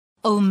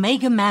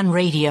Omegaman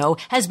Radio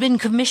has been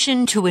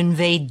commissioned to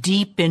invade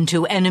deep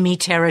into enemy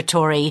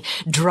territory,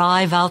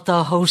 drive out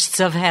the hosts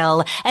of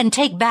hell, and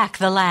take back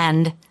the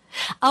land.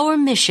 Our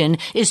mission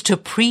is to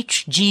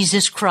preach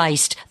Jesus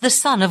Christ, the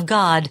Son of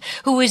God,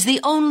 who is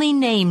the only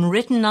name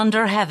written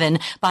under heaven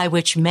by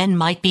which men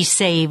might be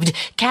saved,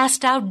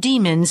 cast out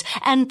demons,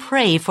 and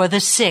pray for the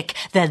sick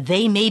that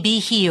they may be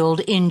healed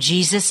in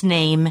Jesus'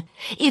 name.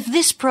 If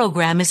this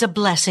program is a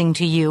blessing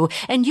to you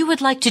and you would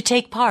like to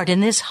take part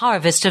in this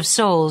harvest of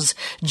souls,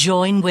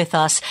 join with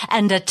us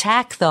and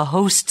attack the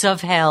hosts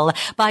of hell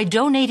by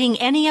donating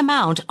any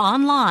amount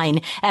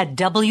online at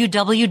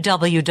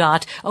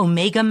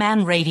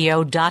www.omegamanradio.com.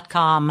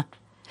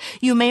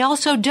 You may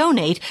also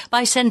donate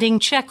by sending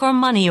check or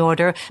money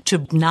order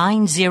to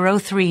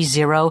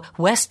 9030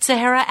 West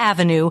Sahara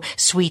Avenue,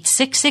 Suite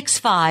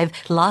 665,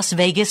 Las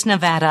Vegas,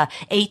 Nevada,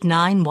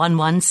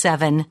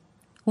 89117.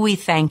 We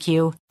thank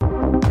you.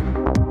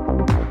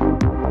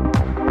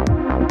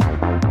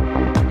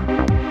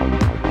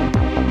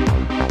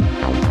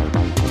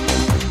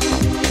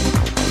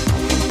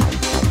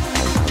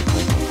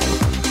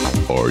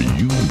 Are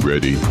you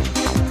ready?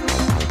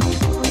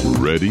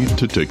 Ready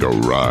to take a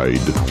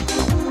ride?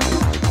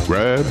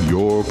 Grab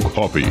your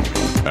coffee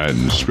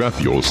and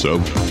strap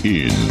yourself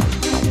in,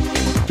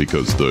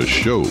 because the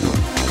show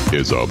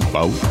is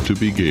about to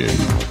begin.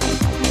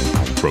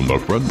 From the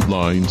front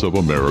lines of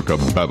America,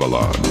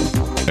 Babylon,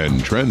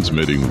 and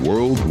transmitting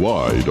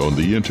worldwide on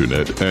the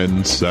internet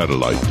and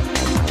satellite,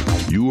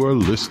 you are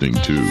listening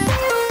to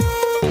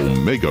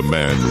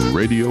Omegaman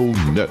Radio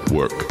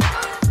Network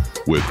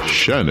with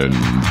Shannon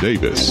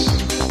Davis.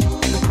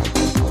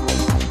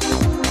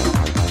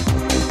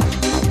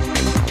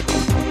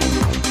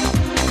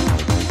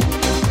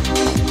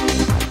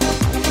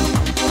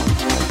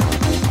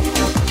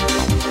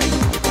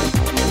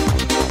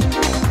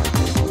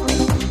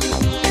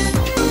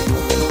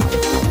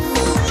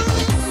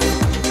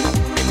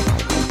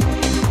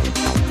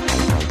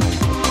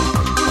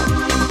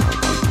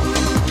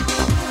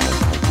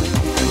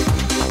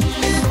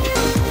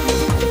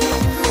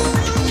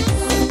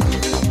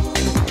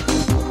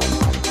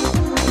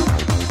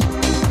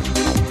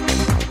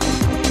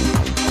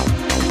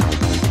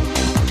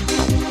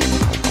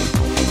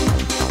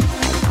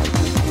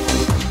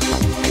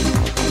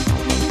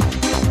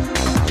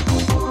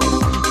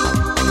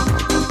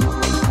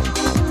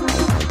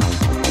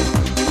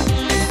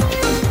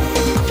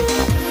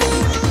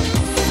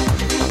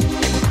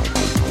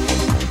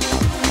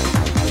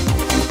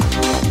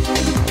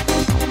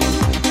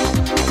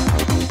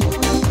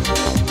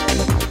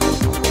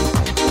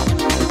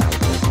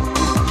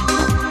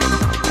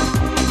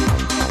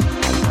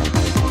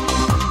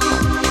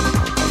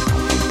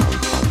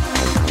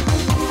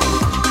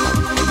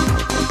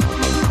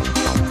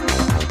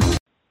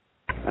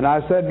 And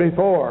I said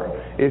before,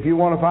 if you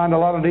want to find a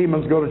lot of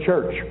demons, go to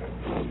church.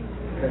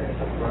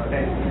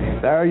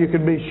 There you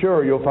can be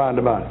sure you'll find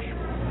a bunch.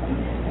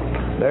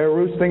 They're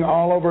roosting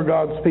all over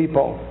God's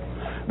people.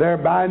 They're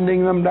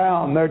binding them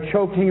down. They're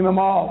choking them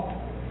off.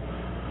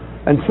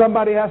 And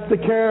somebody has to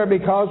care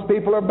because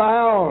people are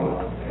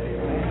bound.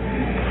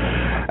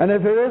 And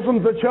if it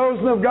isn't the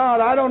chosen of God,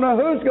 I don't know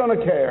who's going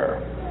to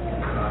care.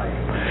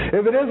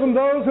 If it isn't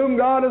those whom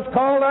God has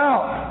called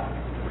out,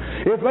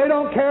 if they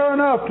don't care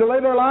enough to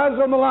lay their lives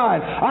on the line,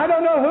 I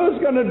don't know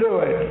who's going to do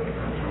it.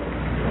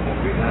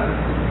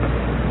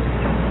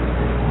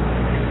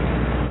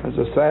 As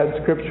a sad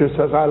scripture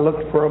says, I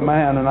looked for a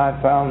man and I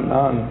found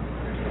none.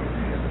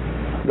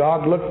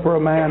 God looked for a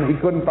man. He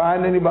couldn't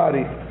find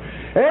anybody.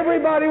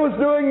 Everybody was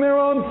doing their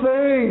own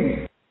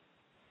thing.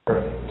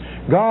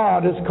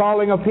 God is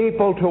calling a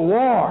people to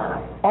war,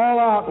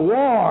 all-out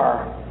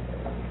war.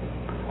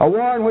 A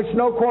war in which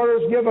no quarter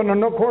is given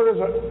and no quarter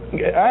is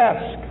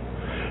asked.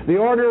 The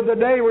order of the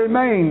day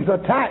remains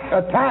attack,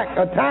 attack,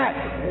 attack.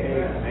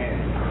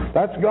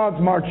 That's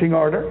God's marching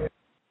order.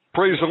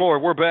 Praise the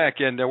Lord. We're back,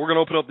 and we're going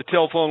to open up the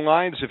telephone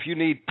lines. If you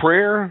need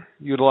prayer,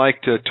 you'd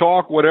like to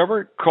talk,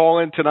 whatever, call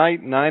in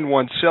tonight,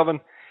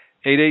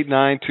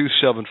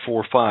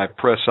 917-889-2745.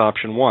 Press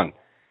option 1.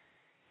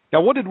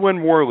 Now, what did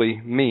Win Worley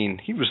mean?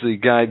 He was the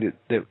guy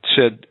that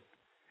said,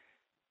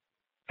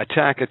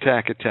 attack,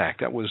 attack, attack.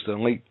 That was the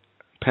late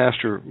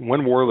pastor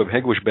Win Worley of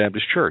Hegewisch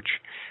Baptist Church.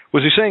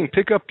 Was he saying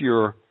pick up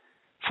your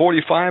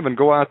 45 and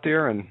go out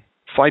there and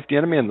fight the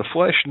enemy in the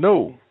flesh?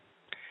 No.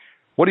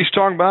 What he's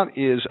talking about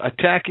is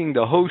attacking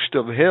the host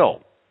of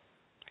hell,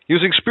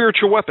 using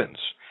spiritual weapons,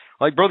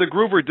 like Brother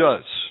Gruver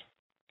does,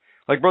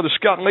 like Brother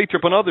Scott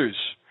Lathrop and others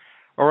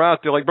are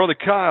out there, like Brother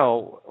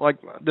Kyle, like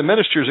the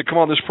ministers that come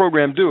on this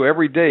program do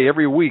every day,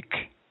 every week,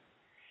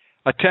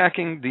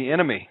 attacking the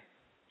enemy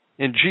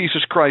in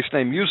Jesus Christ's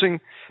name, using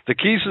the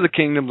keys of the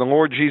kingdom the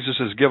Lord Jesus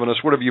has given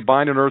us. Whatever you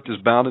bind on earth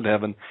is bound in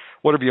heaven.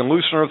 Whatever you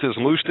loose on earth is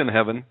loosed in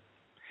heaven.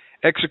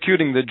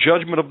 Executing the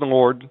judgment of the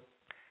Lord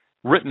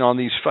written on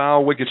these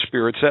foul, wicked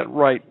spirits. That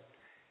right,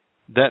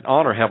 that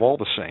honor have all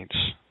the saints.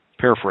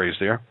 Paraphrase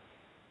there.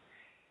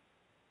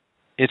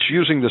 It's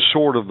using the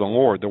sword of the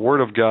Lord, the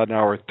Word of God, and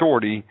our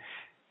authority,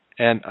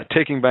 and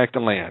taking back the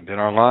land in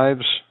our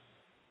lives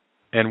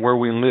and where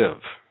we live,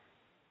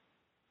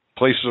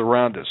 places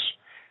around us,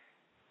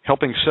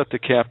 helping set the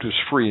captives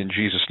free in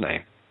Jesus'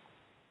 name.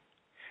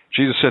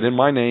 Jesus said, in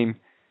my name,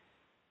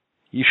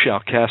 ye shall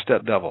cast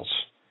out devils.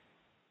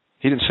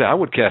 He didn't say, I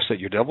would cast out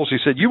your devils. He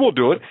said, you will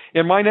do it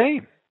in my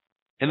name,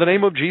 in the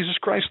name of Jesus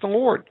Christ the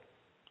Lord,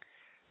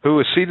 who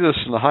has seated us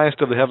in the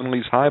highest of the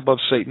heavenlies, high above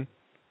Satan,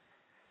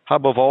 high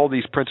above all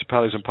these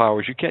principalities and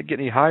powers. You can't get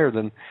any higher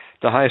than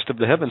the highest of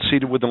the heavens,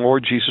 seated with the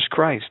Lord Jesus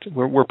Christ.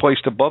 We're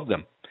placed above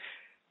them.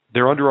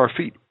 They're under our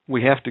feet.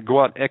 We have to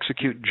go out and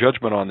execute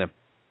judgment on them.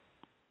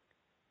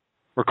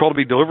 We're called to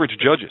be deliverance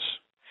judges,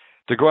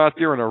 to go out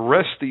there and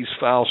arrest these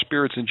foul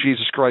spirits in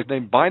Jesus Christ's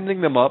name,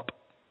 binding them up,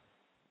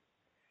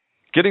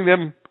 getting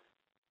them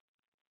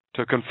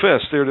to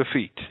confess their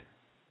defeat,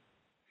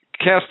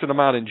 casting them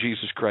out in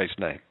Jesus Christ's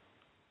name.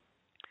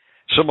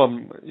 Some of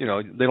them,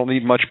 they don't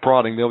need much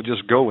prodding. They'll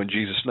just go in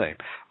Jesus' name.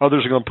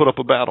 Others are going to put up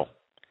a battle.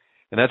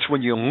 And that's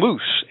when you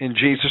loose, in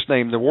Jesus'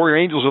 name, the warrior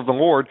angels of the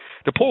Lord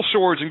to pull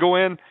swords and go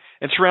in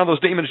and surround those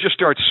demons, just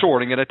start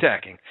swording and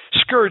attacking,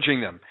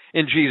 scourging them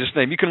in Jesus'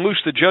 name. You can loose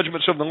the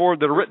judgments of the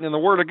Lord that are written in the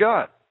Word of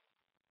God.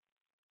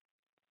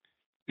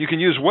 You can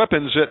use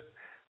weapons that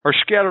are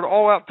scattered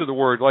all out through the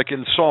Word, like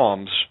in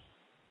Psalms.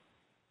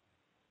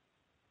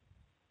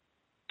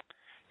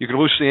 You can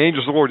loose the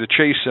angels of the Lord to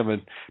chase them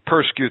and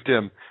persecute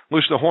them.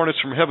 Loose the hornets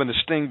from heaven to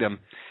sting them.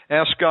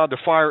 Ask God to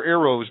fire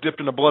arrows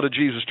dipped in the blood of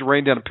Jesus to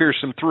rain down and pierce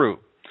them through,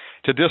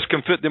 to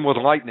discomfit them with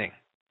lightning.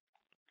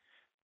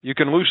 You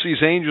can loose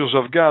these angels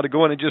of God to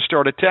go in and just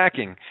start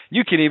attacking.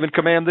 You can even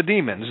command the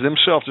demons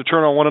themselves to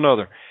turn on one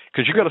another,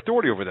 because you've got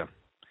authority over them.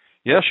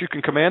 Yes, you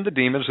can command the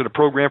demons that are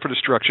programmed for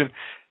destruction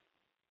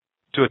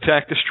to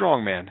attack the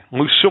strong man.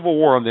 Loose civil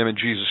war on them in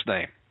Jesus'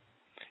 name.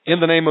 In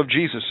the name of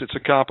Jesus, it's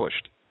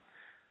accomplished.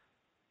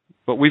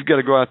 But we've got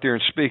to go out there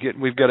and speak it,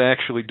 and we've got to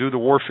actually do the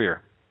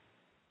warfare.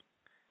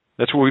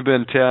 That's what we've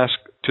been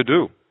tasked to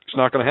do. It's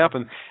not going to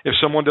happen if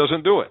someone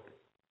doesn't do it.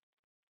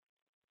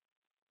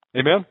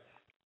 Amen?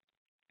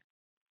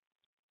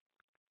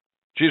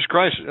 Jesus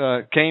Christ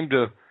came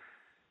to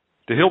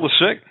heal the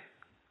sick,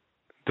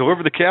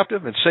 deliver the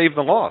captive, and save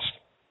the lost.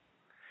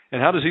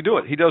 And how does he do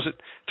it? He does it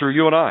through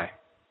you and I.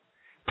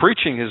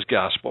 Preaching his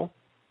gospel,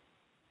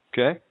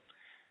 okay?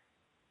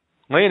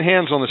 Laying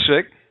hands on the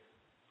sick,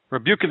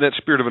 rebuking that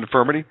spirit of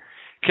infirmity,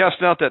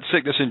 casting out that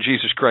sickness in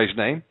Jesus Christ's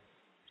name,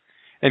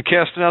 and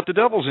casting out the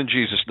devils in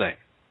Jesus' name.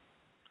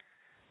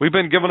 We've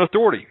been given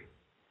authority.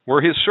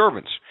 We're his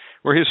servants.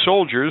 We're his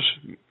soldiers,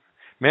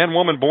 man,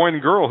 woman, boy,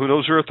 and girl who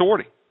knows their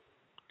authority.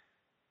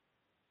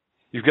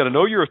 You've got to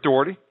know your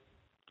authority,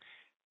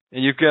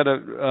 and you've got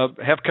to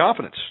have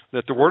confidence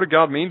that the Word of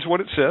God means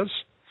what it says,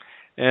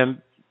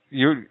 and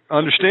you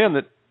understand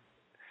that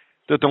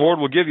the Lord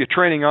will give you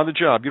training on the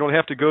job. You don't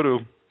have to go to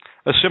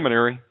a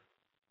seminary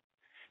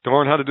to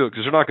learn how to do it,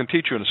 because they're not going to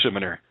teach you in a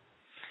seminary.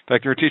 In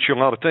fact, they're going to teach you a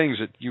lot of things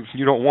that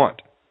you don't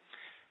want.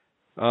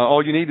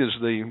 All you need is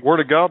the Word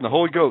of God and the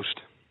Holy Ghost.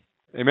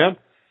 Amen?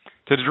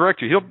 To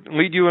direct you. He'll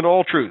lead you into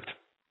all truth.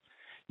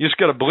 You just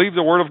got to believe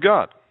the Word of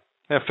God.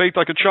 Have faith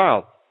like a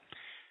child.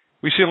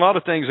 We see a lot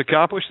of things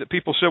accomplished that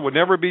people said would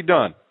never be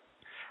done.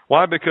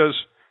 Why? Because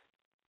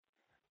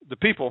the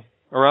people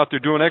are out there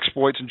doing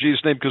exploits in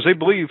Jesus' name because they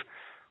believe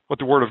what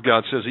the Word of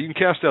God says. You can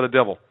cast out a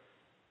devil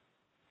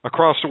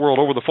across the world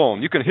over the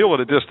phone. You can heal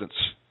at a distance.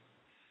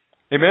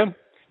 Amen?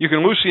 You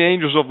can loose the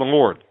angels of the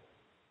Lord.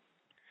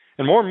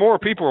 And more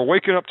people are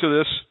waking up to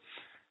this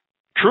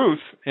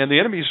truth, and the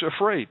enemy's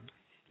afraid,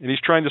 and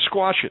he's trying to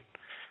squash it.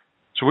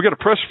 So we've got to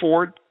press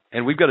forward,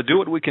 and we've got to do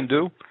what we can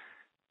do,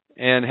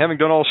 and having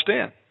done all,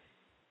 stand.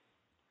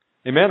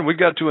 Amen? We've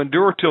got to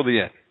endure till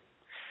the end.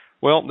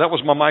 Well, that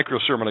was my micro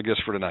sermon, I guess,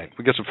 for tonight.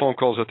 We got some phone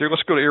calls out there.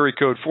 Let's go to area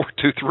code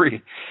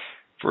 423.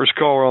 First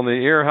caller on the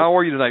air. How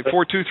are you tonight?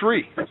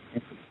 423.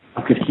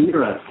 I could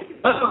hear us.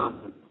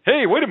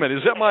 Hey, wait a minute.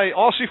 Is that my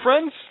Aussie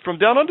friends from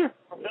down under?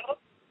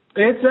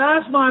 It's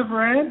us, my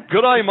friend.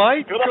 Good eye,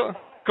 Mike.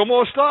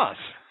 ¿Cómo estás?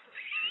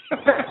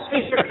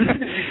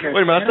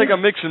 Wait a minute. I think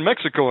I'm mixing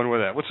Mexico in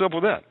with that. What's up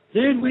with that?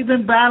 Dude, we've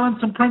been battling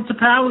some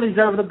principalities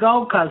over the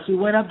Gold Coast. We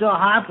went up to a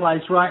high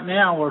place right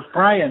now. We're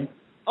praying.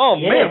 Oh,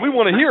 yeah. Man, we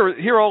want to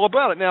hear all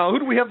about it. Now, who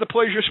do we have the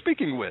pleasure of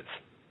speaking with?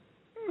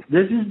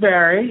 This is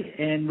Barry,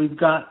 and we've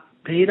got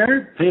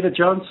Peter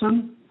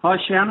Johnson. Hi,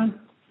 Shannon.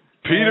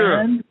 Peter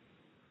Whiffin.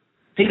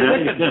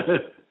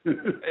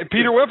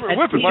 Peter Whiffin,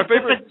 my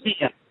favorite.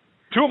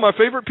 Two of my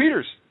favorite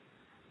Peters.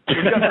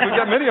 We've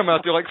got many of them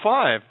out there, like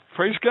 5.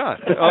 Praise God.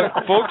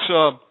 Folks,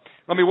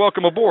 let me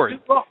welcome aboard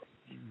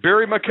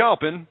Barry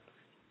McAlpin,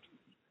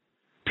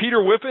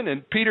 Peter Whiffin,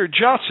 and Peter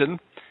Johnson,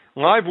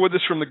 live with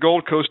us from the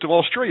Gold Coast of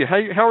Australia.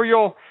 How are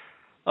y'all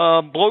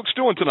blokes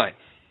doing tonight?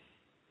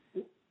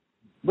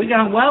 We're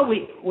going well.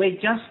 We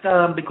just,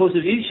 because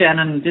of you,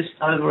 Shannon, just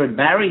over at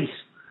Barry's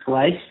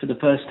place for the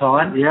first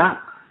time. Yeah.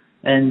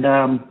 And,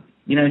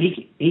 he's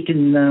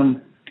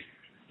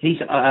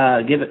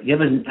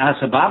given us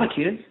a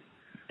barbecue.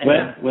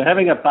 We're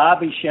having a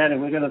Barbie,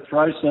 Shannon. We're going to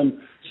throw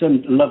some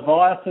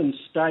Leviathan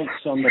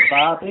steaks on the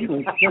Barbie.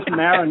 We're just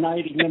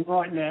marinating them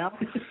right now.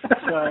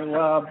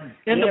 So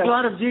the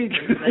blood of Jesus.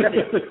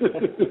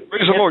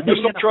 Praise the Lord.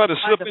 Just don't try to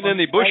slip in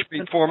any bush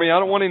meat for me. I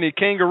don't want any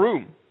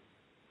kangaroo.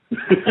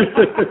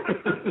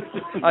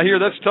 I hear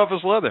that's tough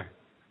as leather.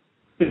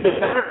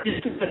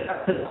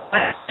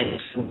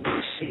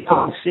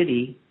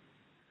 City,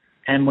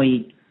 and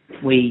we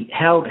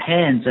held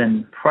hands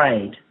and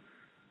prayed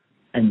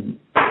and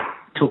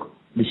took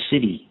the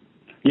city.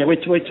 Yeah, we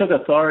took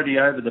authority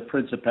over the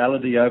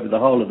principality over the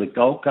whole of the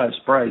Gold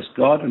Coast. Praise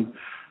God, and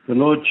the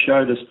Lord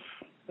showed us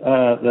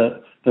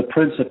the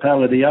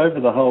principality over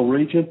the whole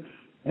region.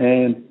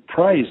 And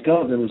praise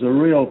God, there was a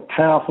real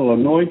powerful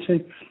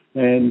anointing.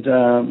 And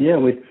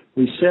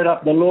we set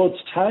up the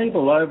Lord's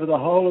table over the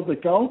whole of the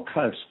Gold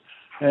Coast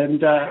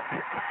and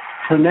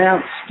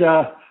pronounced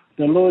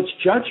the Lord's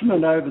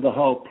judgment over the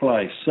whole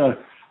place. So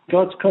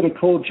God's got to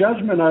call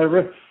judgment over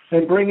it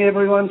and bring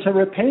everyone to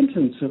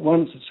repentance at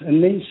once,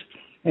 and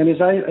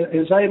is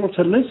able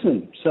to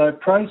listen. So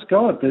praise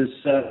God.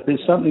 There's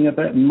something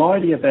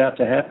mighty about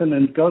to happen,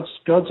 and God's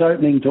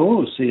opening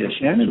doors here,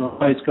 Shannon.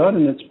 Praise God,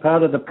 and it's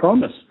part of the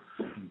promise.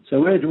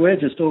 So we're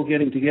just all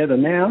getting together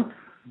now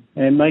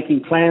and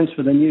making plans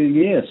for the new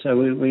year. So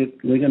we're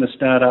going to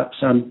start up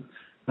some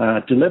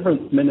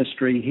deliverance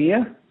ministry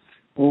here,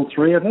 all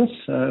three of us,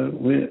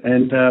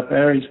 and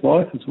Barry's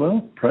wife as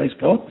well. Praise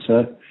God.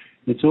 So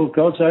it's all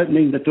God's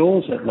opening the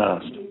doors at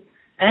last.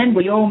 And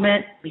we all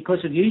met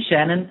because of you,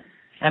 Shannon,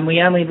 and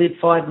we only live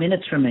 5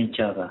 minutes from each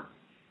other.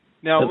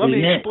 Now, let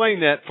me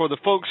explain that for the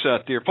folks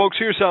out there. Folks,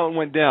 here's how it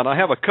went down. I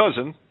have a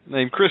cousin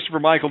named Christopher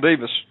Michael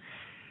Davis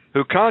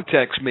who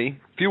contacts me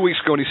a few weeks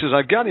ago, and he says,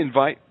 I've got to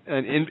invite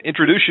and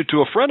introduce you to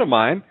a friend of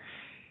mine.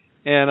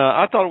 And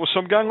I thought it was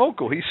some guy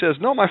local. He says,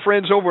 no, my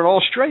friend's over in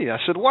Australia.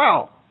 I said,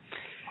 wow.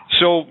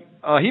 So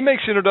he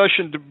makes the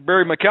introduction to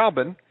Barry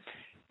McAlpin,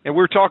 and we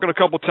were talking a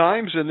couple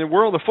times, and then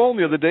we're on the phone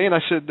the other day, and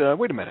I said,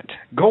 wait a minute,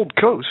 Gold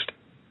Coast?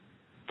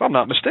 If I'm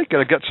not mistaken,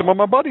 I got some of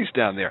my buddies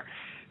down there.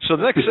 So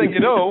the next thing you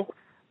know,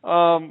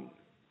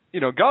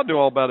 God knew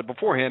all about it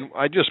beforehand.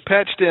 I just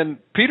patched in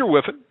Peter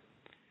Whiffin,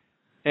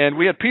 and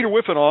we had Peter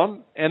Whiffin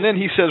on, and then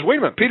he says, wait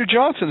a minute, Peter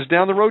Johnson's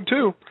down the road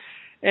too.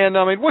 And,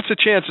 I mean, what's the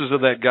chances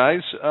of that,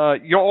 guys?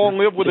 You all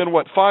live within,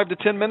 5 to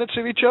 10 minutes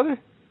of each other?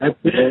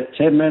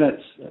 10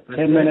 minutes.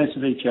 10 minutes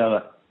of each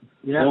other.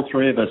 Yeah. All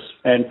three of us.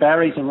 And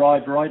Barry's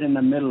arrived right in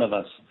the middle of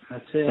us.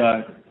 That's it.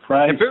 So,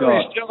 praise God. And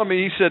Barry's telling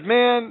me, he said,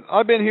 man,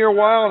 I've been here a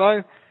while,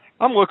 and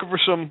I'm looking for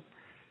some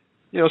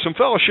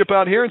fellowship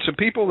out here and some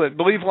people that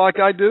believe like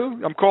I do.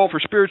 I'm called for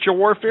spiritual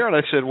warfare. And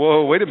I said,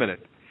 whoa, wait a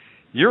minute.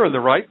 You're in the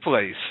right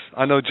place.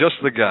 I know just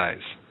the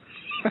guys.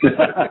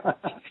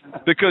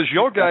 Because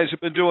your guys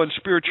have been doing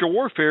spiritual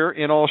warfare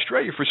in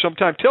Australia for some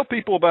time. Tell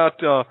people about,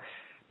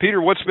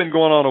 Peter, what's been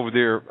going on over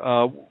there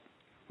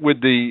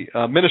with the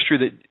ministry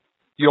that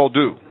you all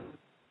do.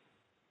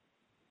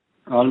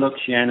 Oh, look,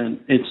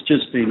 Shannon, it's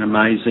just been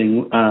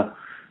amazing.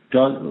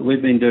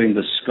 We've been doing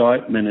the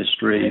Skype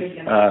ministry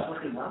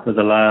for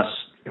the last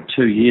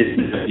 2 years.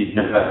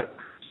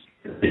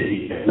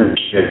 The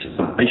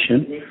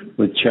ministration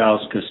with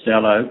Charles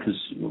Costello, because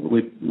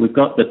we've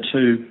got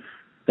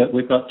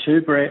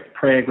two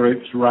prayer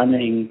groups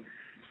running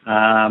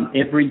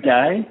every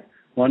day,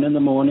 one in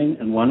the morning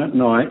and one at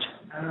night,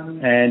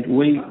 and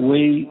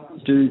we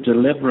do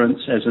deliverance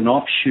as an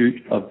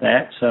offshoot of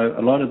that. So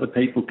a lot of the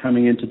people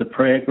coming into the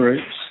prayer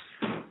groups,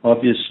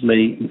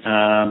 obviously,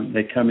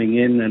 they're coming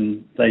in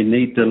and they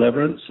need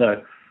deliverance.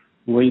 So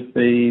we've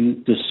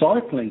been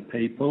discipling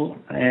people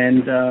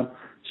and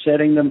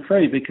setting them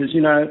free, because,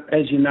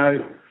 as you know,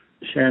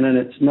 Shannon,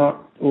 it's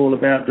not all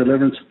about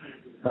deliverance.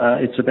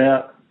 It's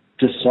about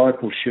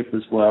discipleship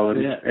as well.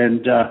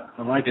 And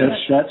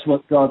that's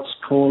what God's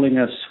calling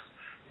us,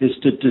 is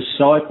to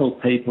disciple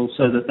people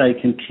so that they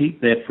can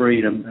keep their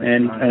freedom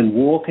and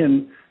walk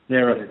in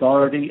their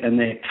authority and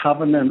their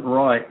covenant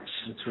rights.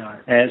 That's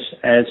right.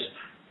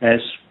 As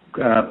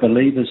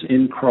believers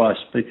in Christ,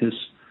 because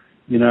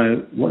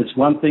it's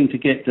one thing to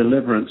get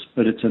deliverance,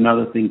 but it's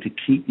another thing to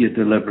keep your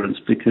deliverance,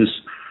 because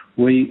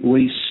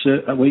we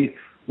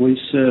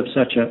serve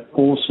such an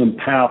awesome,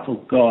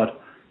 powerful God,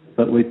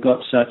 but we've got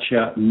such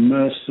a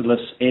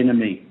merciless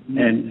enemy,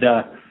 and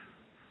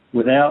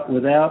without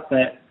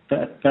that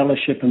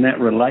fellowship and that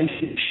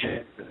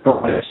relationship with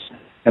Christ,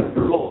 and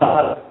we're all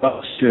part of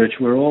God's church.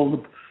 We're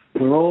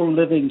all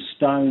living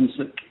stones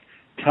that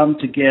come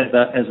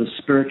together as a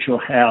spiritual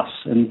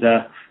house, and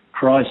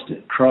Christ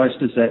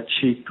is that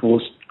chief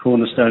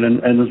cornerstone.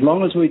 And as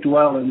long as we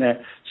dwell in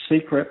that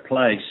secret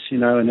place,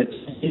 and it's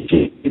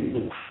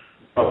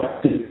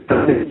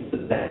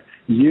that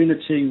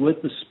unity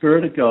with the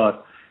Spirit of God,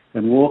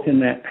 and walk in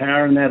that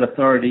power and that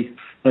authority,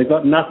 they've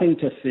got nothing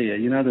to fear.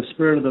 The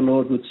Spirit of the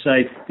Lord would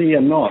say,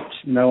 fear not,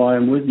 I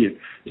am with you.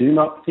 Do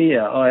not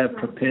fear, I have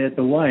prepared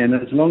the way. And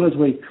as long as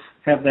we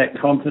have that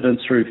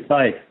confidence through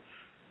faith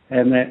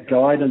and that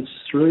guidance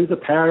through the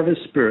power of His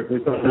Spirit,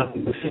 we've got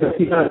nothing to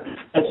fear.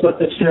 That's what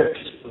the church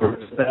is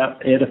It's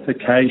about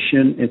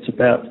edification. It's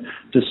about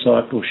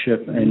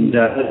discipleship, and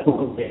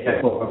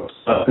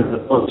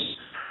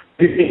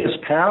it's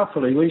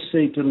powerfully. We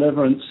see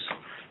deliverance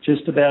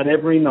just about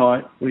every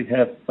night. We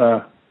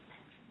have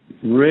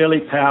really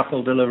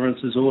powerful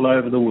deliverances all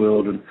over the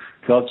world, and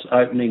God's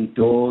opening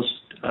doors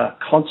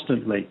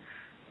constantly.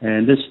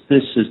 And this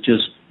is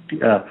just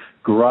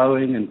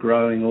growing and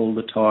growing all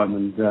the time.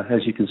 And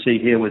as you can see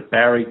here with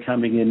Barry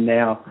coming in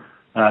now,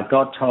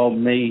 God told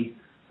me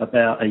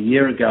about a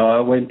year ago, I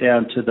went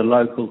down to the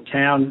local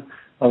town.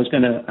 I was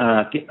going to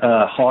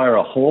hire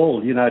a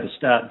hall, to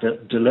start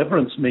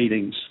deliverance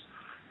meetings.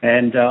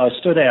 And I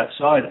stood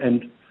outside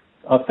and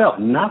I felt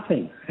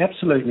nothing,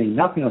 absolutely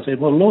nothing. I said,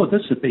 well, Lord,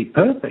 this would be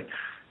perfect.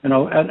 And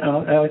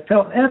I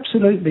felt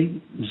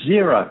absolutely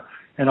zero.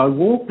 And I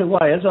walked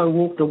away. As I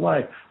walked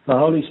away, the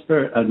Holy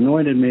Spirit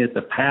anointed me with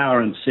the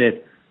power and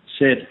said,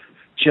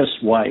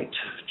 just wait.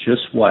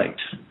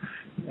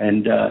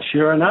 And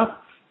sure enough,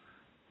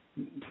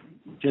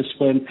 just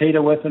when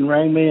Peter Whiffin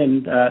rang me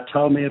and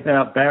told me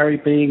about Barry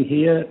being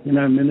here,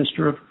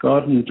 minister of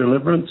God and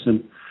deliverance,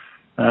 and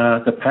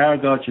the power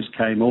of God just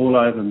came all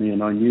over me,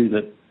 and I knew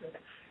that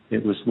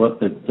it was what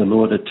the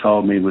Lord had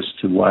told me was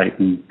to wait.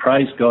 And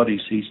praise God,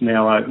 he's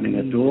now opening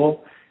a door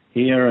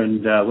here,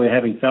 and we're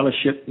having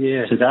fellowship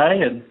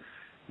today, and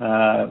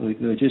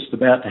we're just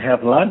about to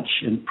have lunch,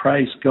 and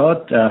praise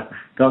God,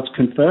 God's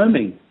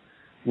confirming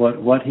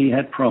what he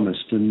had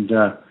promised, and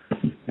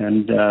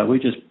we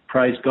just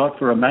praise God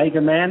for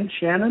Omegaman,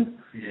 Shannon,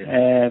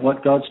 and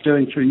what God's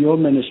doing through your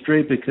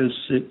ministry, because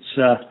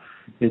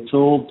it's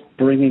all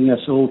bringing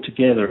us all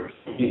together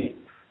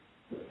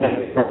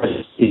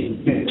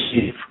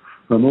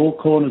from all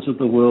corners of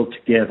the world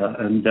together.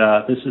 And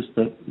this is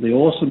the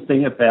awesome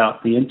thing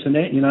about the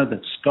internet,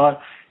 that Skype,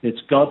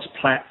 it's God's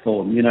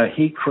platform.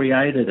 He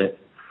created it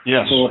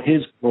for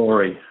his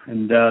glory.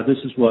 And this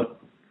is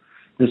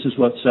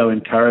what's so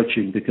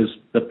encouraging, because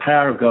the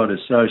power of God is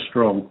so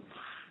strong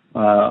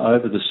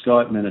over the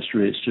Skype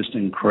ministry. It's just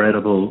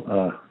incredible,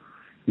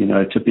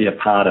 to be a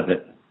part of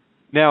it.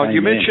 Now, Amen.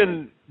 You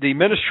mentioned the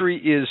ministry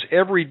is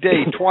every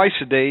day, twice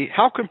a day.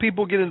 How can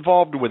people get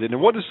involved with it,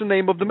 and what is the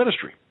name of the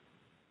ministry?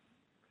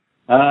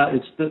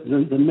 It's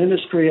the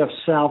Ministry of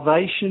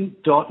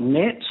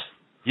Salvation.net.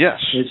 Yes.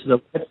 It's the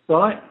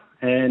website,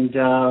 and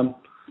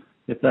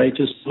if they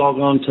just log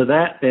on to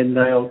that, then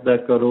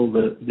they've got all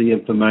the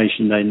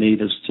information they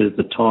need as to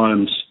the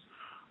times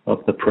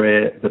of the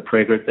prayer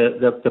group.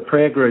 The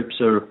prayer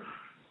groups are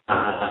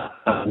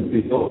New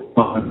York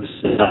times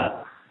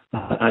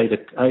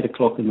 8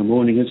 o'clock in the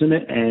morning, isn't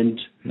it? And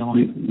 9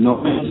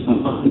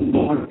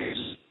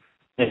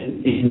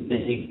 in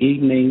the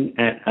evening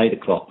at 8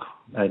 o'clock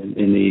in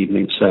the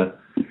evening. So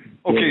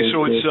okay,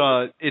 so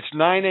it's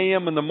 9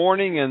 a.m. in the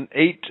morning and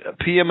 8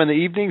 p.m. in the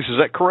evenings. Is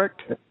that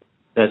correct?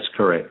 That's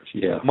correct.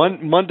 Yeah.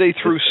 Monday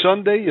through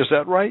Sunday. Is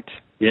that right?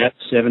 Yeah,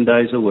 7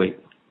 days a week.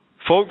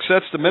 Folks,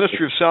 that's the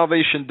Ministry of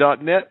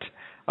Salvation.net.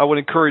 I would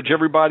encourage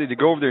everybody to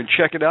go over there and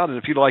check it out, and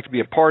if you'd like to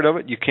be a part of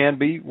it, you can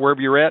be, wherever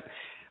you're at.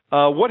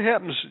 What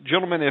happens,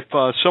 gentlemen, if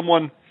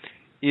someone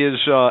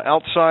is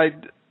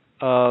outside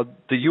the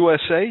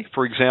USA,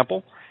 for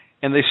example,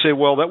 and they say,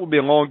 well, that would be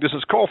a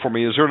long-distance call for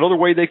me. Is there another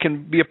way they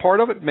can be a part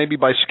of it, maybe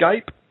by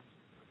Skype?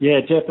 Yeah,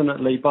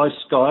 definitely, by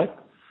Skype.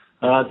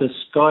 The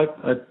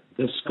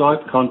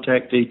Skype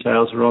contact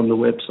details are on the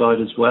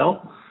website as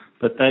well,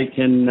 but they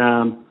can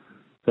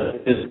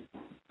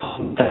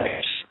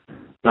contact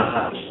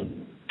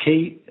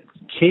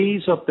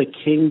Keys of the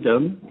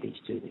Kingdom,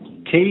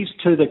 Keys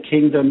to the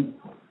Kingdom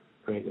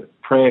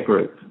prayer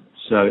group.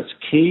 So it's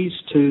Keys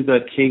to the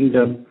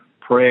Kingdom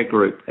prayer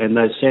group, and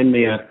they send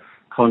me a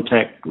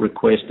contact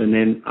request, and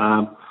then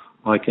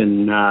I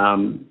can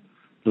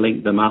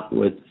link them up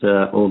with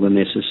all the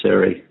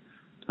necessary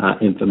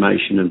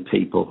information and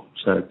people.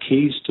 So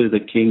Keys to the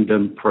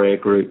Kingdom prayer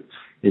group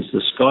is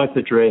the Skype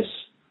address,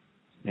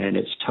 and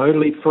it's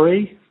totally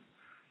free.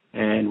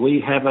 And we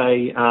have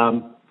a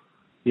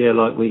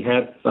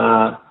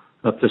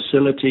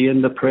facility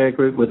in the prayer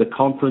group with a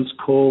conference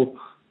call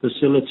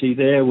facility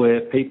there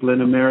where people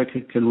in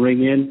America can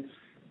ring in,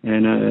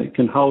 and it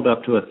can hold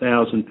up to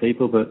 1,000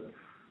 people. But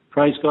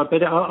praise God.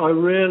 But I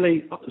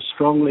really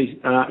strongly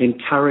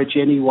encourage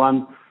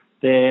anyone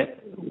there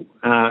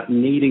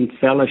needing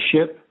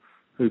fellowship,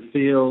 who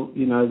feel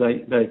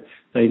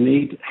they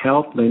need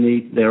help,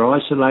 they're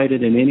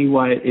isolated in any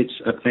way.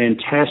 It's a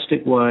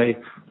fantastic way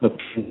of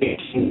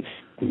connecting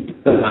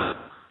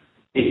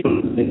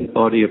people in the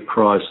body of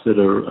Christ that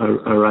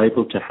are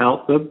able to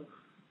help them,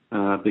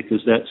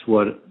 because that's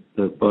what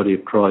the body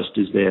of Christ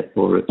is there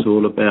for. It's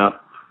all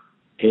about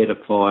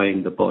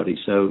edifying the body.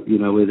 So,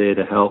 we're there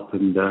to help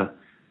and,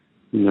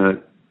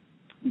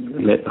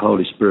 let the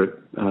Holy Spirit,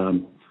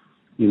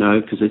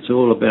 because it's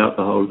all about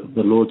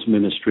the Lord's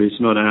ministry. It's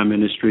not our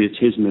ministry, it's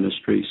His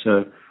ministry.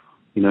 So,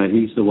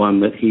 He's the one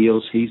that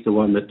heals, He's the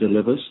one that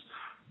delivers.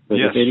 But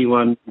if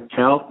anyone needs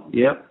help,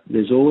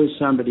 there's always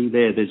somebody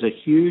there. There's a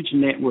huge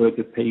network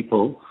of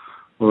people,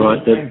 all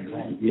right,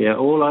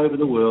 all over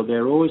the world.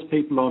 There are always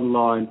people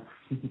online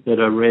that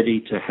are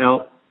ready to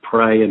help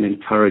pray and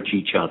encourage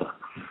each other.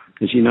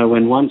 Because, you know,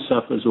 when one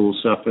suffers, all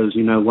suffers.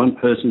 You know, one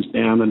person's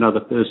down,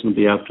 another person will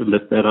be able to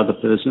lift that other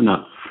person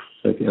up.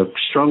 So I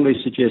strongly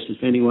suggest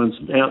if anyone's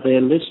out there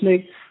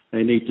listening,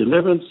 they need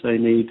deliverance, they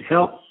need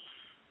help,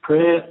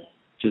 prayer,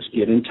 just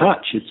get in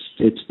touch.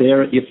 It's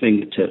there at your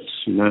fingertips,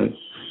 you know.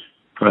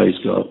 Praise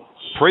God.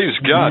 Praise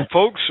God.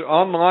 Folks,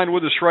 online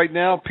with us right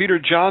now, Peter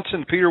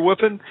Johnson, Peter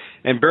Whiffin,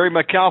 and Barry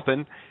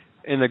McAlpin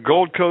in the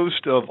Gold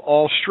Coast of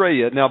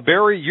Australia. Now,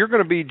 Barry, you're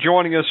going to be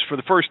joining us for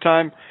the first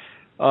time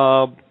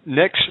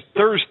next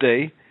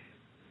Thursday,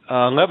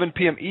 11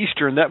 p.m.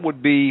 Eastern. That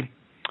would be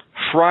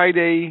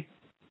Friday,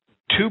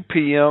 2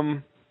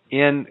 p.m.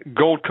 in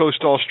Gold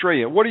Coast,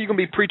 Australia. What are you going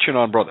to be preaching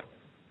on, brother?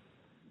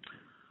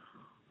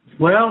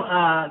 Well,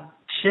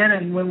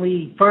 Shannon, when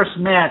we first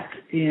met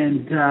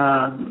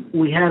and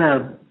we had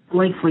a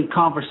lengthy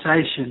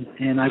conversation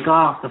and I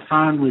got off the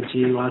phone with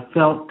you, I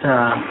felt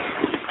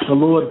the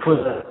Lord put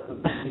a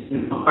message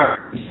in my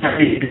heart.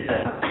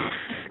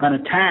 An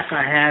attack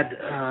I had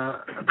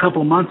a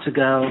couple months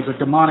ago. It was a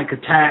demonic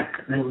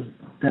attack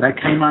that I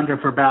came under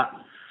for about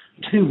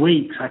 2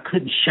 weeks. I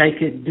couldn't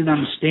shake it, didn't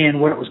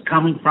understand where it was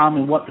coming from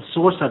and what the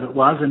source of it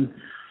was. And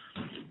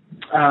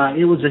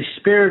it was a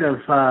spirit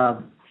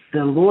of,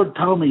 the Lord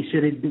told me, he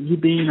said, you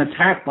being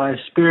attacked by a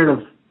spirit of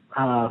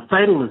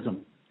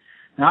fatalism.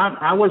 Now,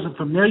 I wasn't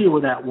familiar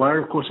with that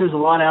word. Of course, there's a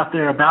lot out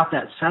there about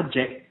that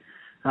subject.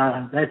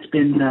 That's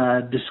been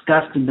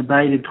discussed and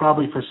debated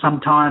probably for some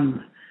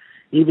time,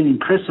 even in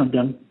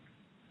Christendom.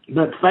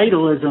 But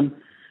fatalism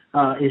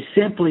is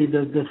simply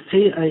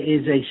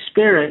is a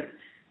spirit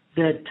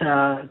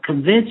that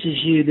convinces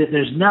you that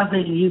there's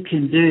nothing you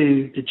can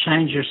do to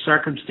change your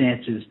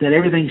circumstances, that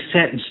everything's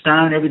set in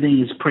stone, everything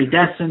is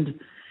predestined,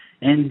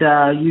 and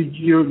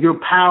you're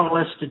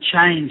powerless to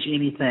change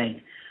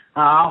anything.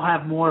 I'll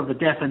have more of a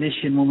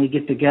definition when we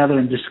get together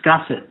and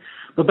discuss it.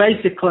 But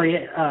basically,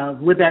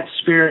 with that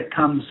spirit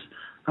comes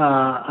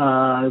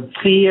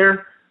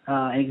fear,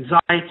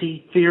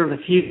 anxiety, fear of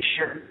the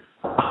future,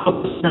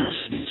 hopelessness,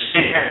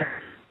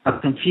 despair,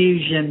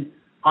 confusion,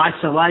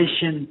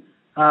 isolation,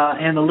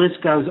 and the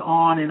list goes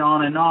on and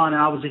on and on.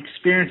 And I was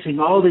experiencing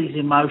all these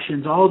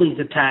emotions, all these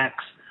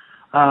attacks.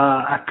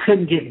 I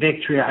couldn't get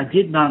victory. I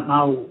did not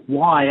know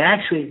why.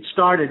 Actually, it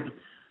started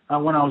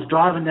when I was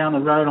driving down the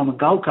road on the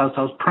Gold Coast.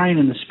 I was praying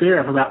in the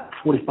Spirit for about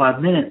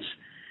 45 minutes.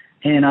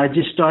 And I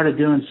just started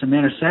doing some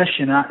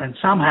intercession, and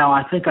somehow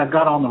I think I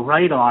got on the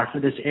radar for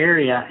this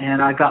area,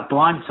 and I got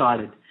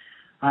blindsided.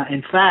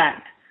 In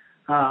fact,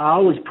 I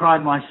always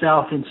pride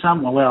myself in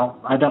some. Well,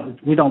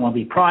 we don't want to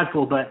be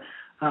prideful, but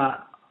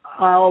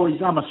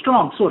I'm a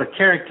strong sort of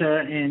character,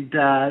 and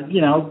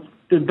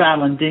been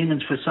battling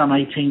demons for some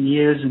 18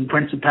 years, and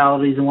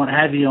principalities and what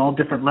have you, all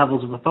different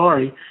levels of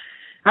authority.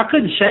 I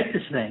couldn't shake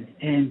this thing,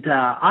 and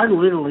I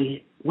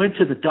literally went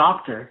to the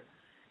doctor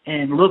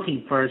and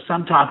looking for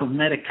some type of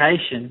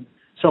medication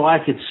so I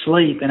could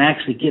sleep and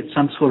actually get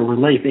some sort of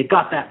relief. It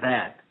got that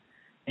bad.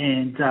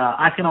 And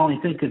I can only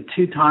think of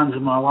 2 times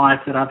in my life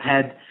that I've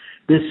had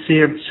this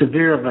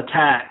severe of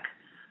attack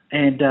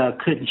and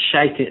couldn't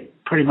shake it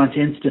pretty much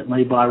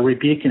instantly by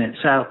rebuking it.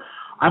 So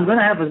I'm going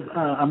to have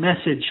a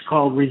message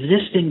called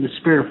Resisting the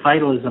Spirit of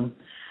Fatalism,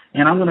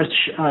 and I'm going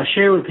to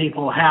share with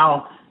people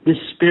how this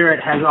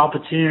spirit has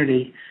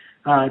opportunity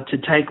to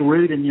take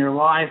root in your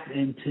life,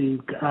 and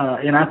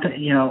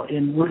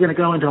and we're going to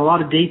go into a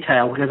lot of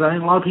detail because I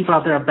think a lot of people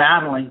out there are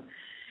battling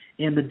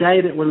in the day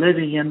that we're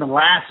living in, the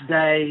last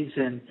days,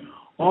 and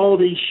all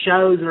these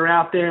shows are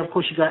out there. Of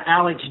course, you've got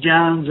Alex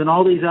Jones and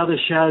all these other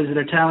shows that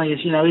are telling us,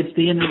 it's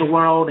the end of the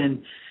world,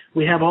 and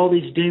we have all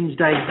these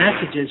doomsday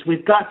messages.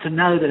 We've got to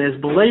know that as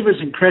believers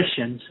and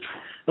Christians,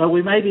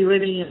 we may be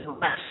living in the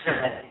last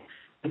day.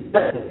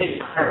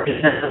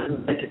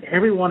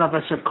 Every one of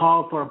us are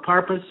called for a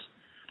purpose.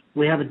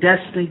 We have a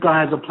destiny.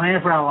 God has a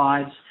plan for our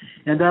lives.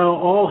 And though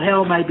all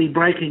hell may be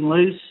breaking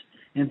loose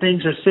and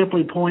things are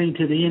simply pointing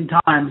to the end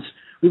times,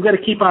 we've got to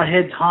keep our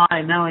heads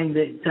high knowing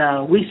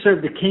that we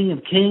serve the King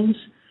of Kings.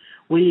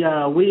 We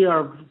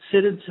are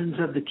citizens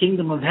of the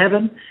kingdom of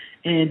heaven.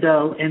 And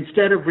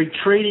instead of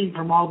retreating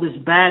from all this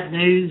bad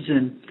news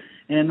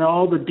and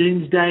all the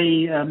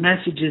doomsday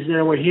messages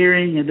that we're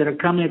hearing and that are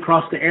coming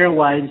across the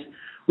airwaves,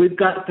 we've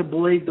got to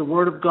believe the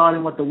Word of God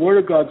and what the Word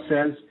of God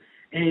says.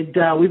 And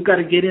we've got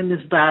to get in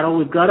this battle.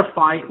 We've got to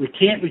fight. We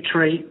can't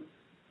retreat.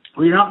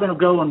 We're not going to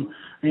go and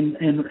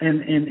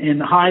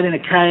hide in a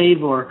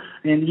cave or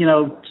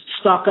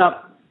stock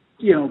up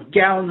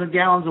gallons and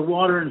gallons of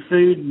water and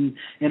food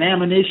and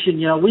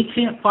ammunition. We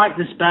can't fight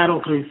this battle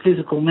through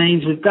physical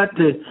means. We've got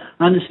to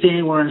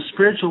understand we're in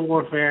spiritual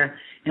warfare,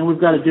 and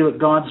we've got to do it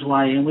God's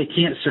way. And we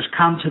can't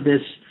succumb to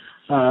this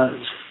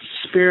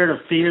spirit of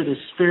fear, this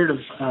spirit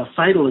of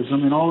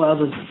fatalism, and all the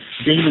other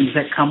demons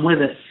that come with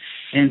it,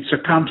 and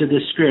succumb to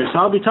this spirit. So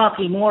I'll be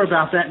talking more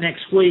about that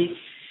next week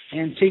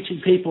and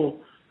teaching people.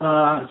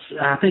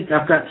 I think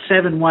I've got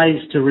 7 ways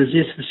to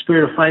resist the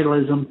spirit of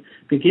fatalism,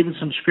 be giving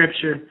some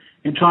scripture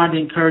and trying to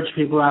encourage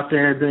people out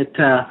there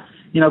that,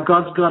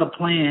 God's got a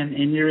plan,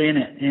 and you're in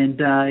it, and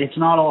it's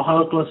not all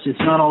hopeless. It's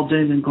not all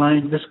doom and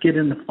gloom. Let's get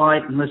in the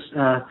fight, and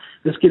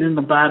let's get in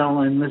the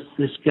battle, and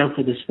let's go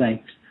for this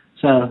thing.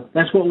 So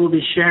that's what we'll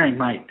be sharing,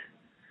 mate.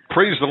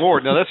 Praise the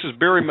Lord. Now, this is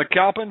Barry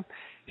McAlpin.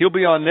 He'll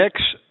be on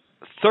next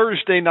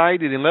Thursday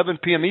night at 11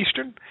 p.m.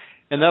 Eastern,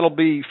 and that'll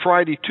be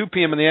Friday 2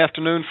 p.m. in the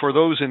afternoon for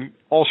those in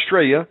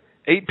Australia,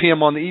 8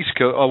 p.m. on the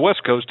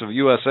west coast of the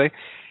USA.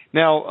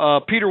 Now,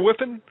 Peter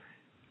Whiffin,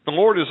 the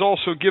Lord has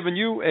also given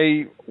you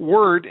a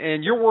word,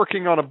 and you're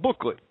working on a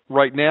booklet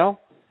right now,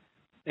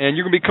 and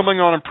you're going to be coming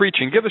on and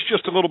preaching. Give us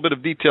just a little bit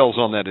of details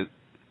on that.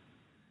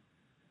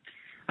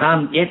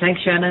 Yeah,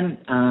 thanks, Shannon.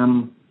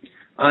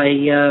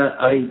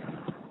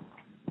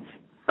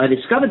 I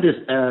discovered this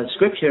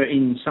scripture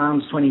in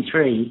Psalms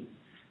 23,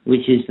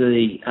 which is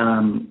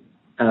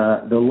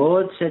the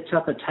Lord sets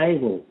up a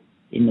table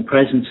in the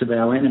presence of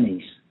our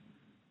enemies.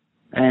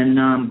 And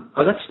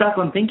I got stuck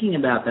on thinking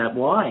about that.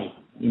 Why?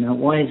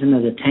 Why isn't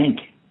it a tank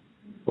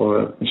or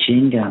a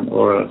machine gun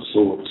or a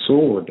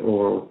sword,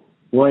 or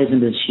why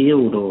isn't it a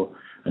shield or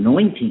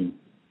anointing?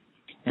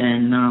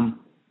 And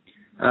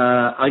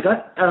I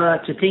got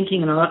to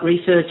thinking, and I got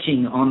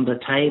researching on the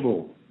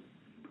table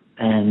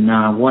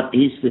and what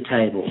is the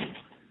table.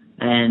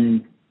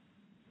 And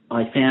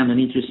I found an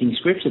interesting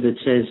scripture that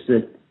says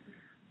that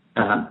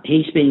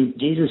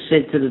Jesus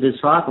said to the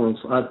disciples,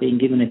 I've been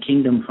given a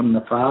kingdom from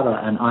the Father,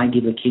 and I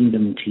give a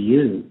kingdom to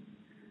you,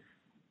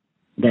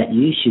 that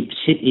you should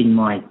sit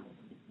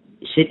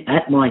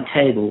at my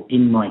table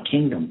in my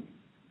kingdom.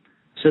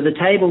 So the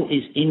table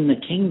is in the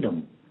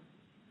kingdom.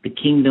 The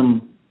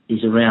kingdom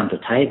is around the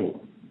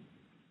table.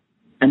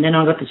 And then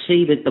I got to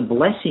see that the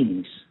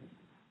blessings,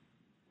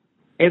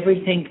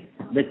 everything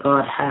that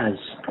God has,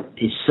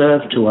 is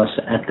served to us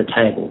at the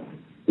table.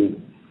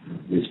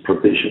 His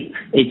provision.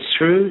 It's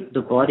through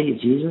the body of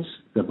Jesus,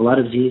 the blood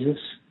of Jesus,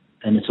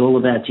 and it's all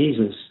about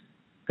Jesus.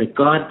 But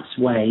God's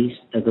ways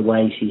are the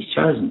ways He's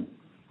chosen.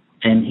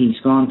 And He's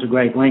gone to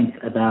great length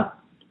about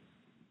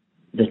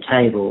the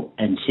table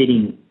and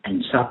sitting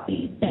and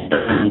supping and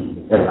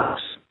praying with us.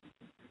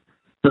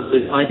 So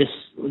I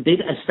just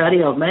did a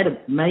study. I've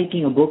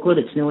making a booklet.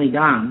 It's nearly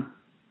done.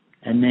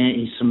 And there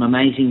is some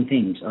amazing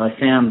things. I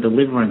found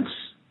deliverance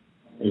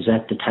is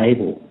at the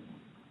table.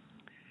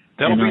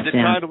 That'll be the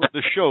title of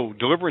the show,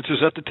 Deliverance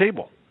is at the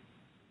Table.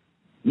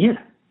 Yeah,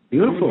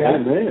 beautiful.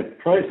 Amen.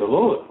 Praise the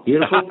Lord.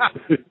 Beautiful.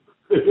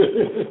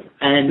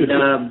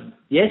 And,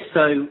 yes,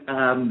 so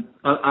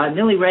I'm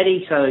nearly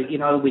ready, so,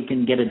 we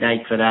can get a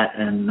date for that,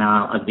 and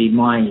it'd be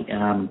my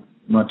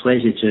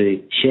pleasure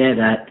to share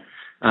that.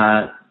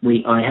 I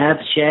have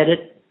shared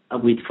it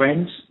with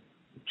friends.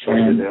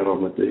 Tried it out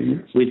on the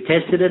demons. We've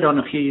tested it on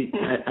a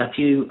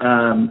few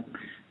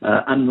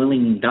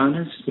unwilling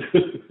donors,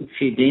 a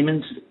few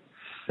demons.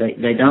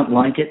 They don't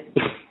like it.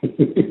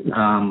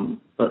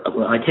 But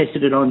I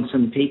tested it on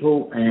some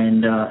people,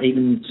 and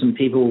even some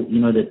people,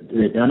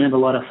 that don't have a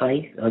lot of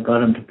faith. I got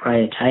them to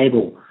pray a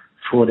table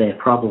for their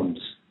problems,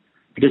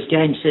 because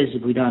James says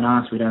if we don't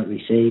ask, we don't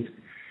receive.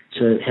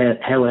 So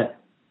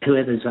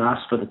whoever's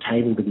asked for the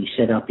table to be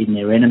set up in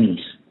their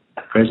enemies'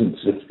 presence.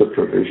 It's the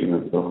provision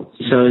of God.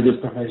 So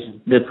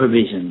the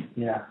provision.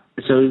 Yeah.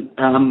 So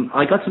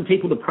I got some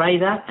people to pray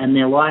that, and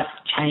their life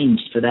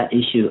changed for that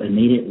issue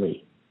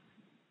immediately.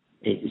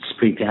 It's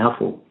pretty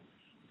powerful.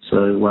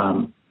 So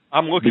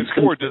I'm looking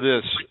forward to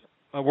this.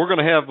 We're going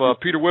to have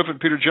Peter Whiffin,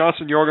 Peter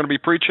Johnson. You're going to be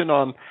preaching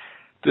on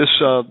this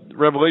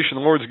revelation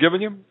the Lord's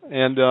given you.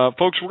 And,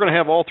 folks, we're going to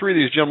have all three of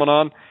these gentlemen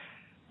on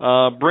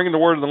bringing the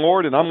word of the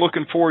Lord, and I'm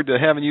looking forward to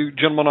having you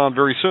gentlemen on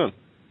very soon.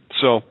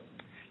 So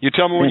you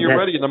tell me when you're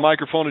ready, and the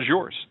microphone is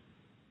yours.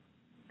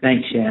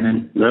 Thanks,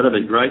 Shannon. That'll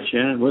be great,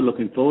 Shannon. We're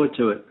looking forward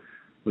to it.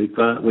 We've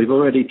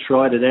already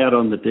tried it out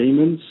on the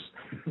demons,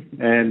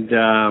 and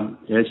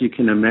as you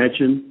can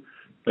imagine,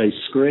 they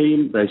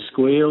scream, they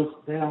squeal.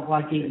 They don't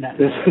like eating that.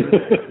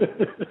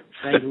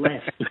 They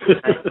left.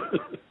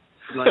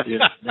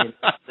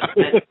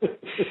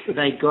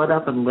 They got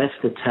up and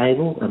left the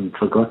table and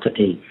forgot to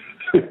eat.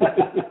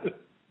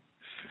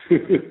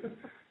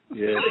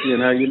 Yeah,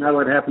 you know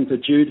what happened to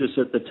Judas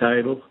at the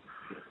table.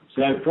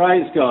 So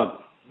praise God.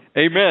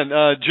 Amen.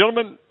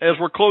 Gentlemen, as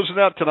we're closing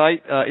out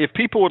tonight, if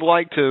people would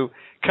like to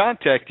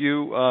contact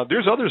you,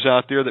 there's others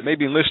out there that may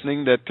be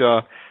listening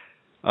that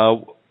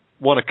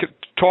want to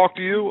talk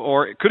to you,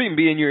 or it could even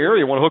be in your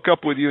area, want to hook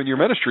up with you in your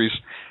ministries.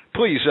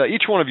 Please,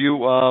 each one of you,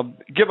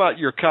 give out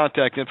your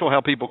contact info,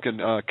 how people can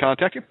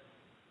contact you.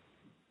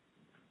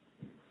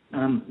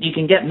 You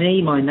can get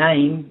me, my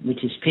name,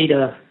 which is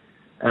Peter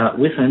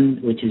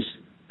Whiffin, which is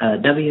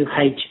WHIFFIN,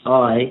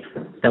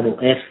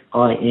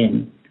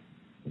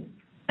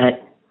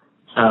 at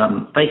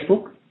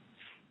Facebook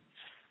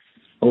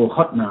or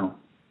Hotmail.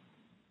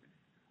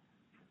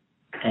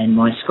 And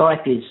my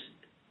Skype is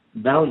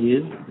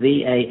Value,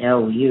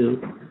 VALU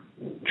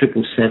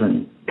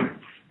 777.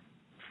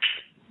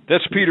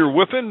 That's Peter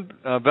Whiffin,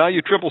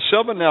 Value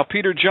 777. Now,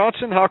 Peter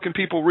Johnson, how can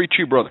people reach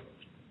you, brother?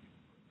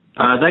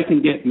 They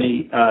can get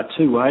me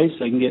two ways.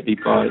 They can get me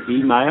by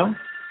email.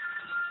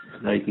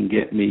 They can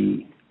get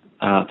me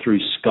through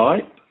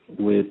Skype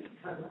with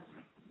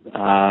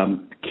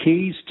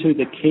Keys to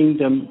the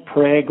Kingdom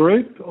Prayer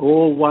Group,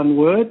 all one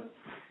word,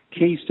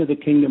 Keys to the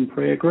Kingdom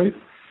Prayer Group.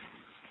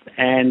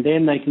 And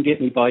then they can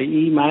get me by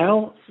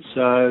email,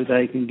 so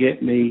they can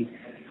get me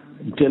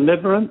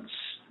deliverance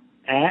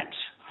at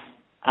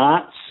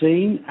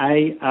artscene,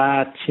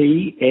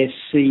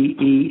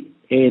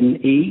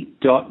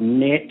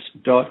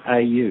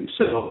 artscene.net.au.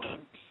 So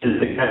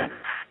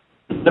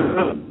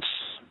deliverance,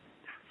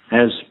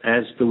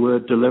 as the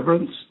word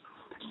deliverance,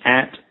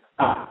 at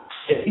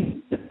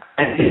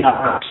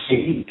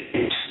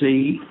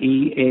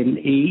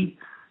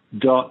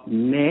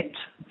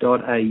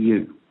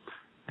artscene.net.au.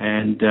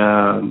 And,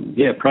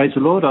 praise the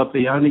Lord, I'd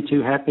be only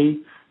too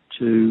happy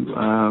to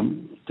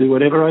do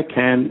whatever I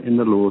can in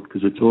the Lord,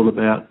 because it's all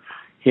about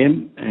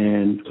Him,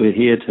 and we're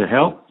here to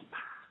help.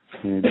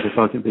 And if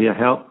I can be a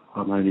help,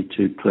 I'm only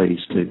too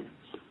pleased to.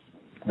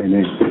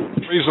 Amen.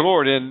 Praise the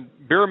Lord. And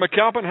Barry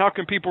McAlpin, how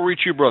can people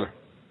reach you, brother?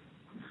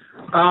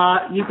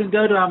 You can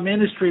go to our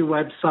ministry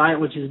website,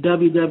 which is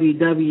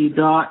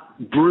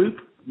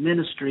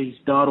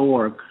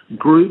www.groupministries.org.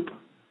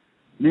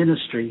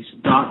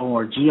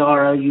 Groupministries.org.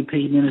 GROUP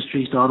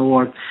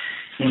Ministries.org.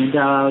 And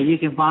you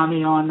can find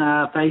me on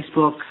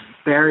Facebook,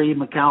 Barry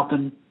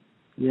McAlpin.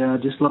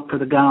 Just look for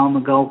the guy on the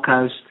Gold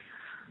Coast.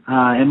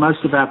 And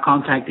most of our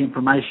contact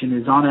information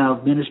is on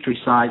our ministry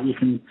site. You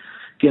can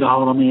get a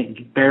hold of me at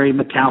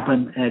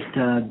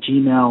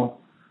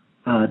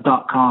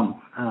barrymcalpin@gmail.com.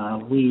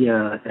 We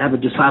have a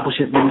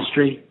discipleship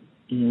ministry.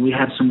 We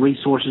have some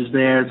resources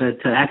there that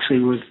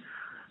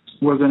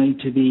we're going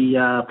to be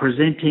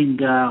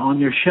presenting on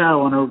your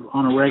show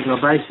on a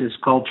regular basis,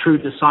 called True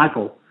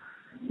Disciple.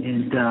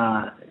 And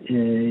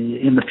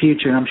in the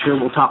future, and I'm sure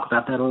we'll talk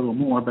about that a little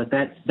more, but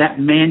that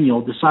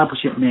manual,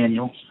 discipleship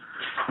manual,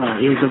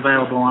 is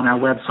available on our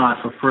website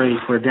for free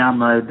for a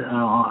download,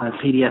 a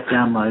PDF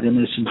download, and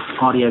there's some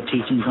audio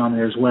teachings on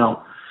there as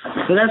well.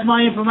 So that's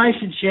my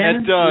information,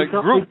 Shannon. At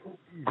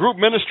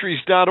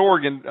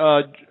groupministries.org. And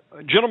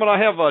gentlemen, I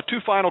have two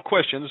final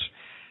questions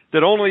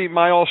that only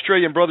my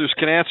Australian brothers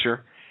can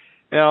answer.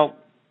 Now,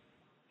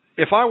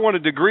 if I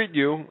wanted to greet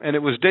you and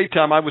it was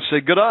daytime, I would say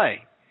good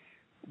eye.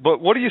 But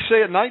what do you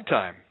say at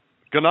nighttime?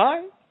 Good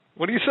night?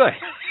 What do you say?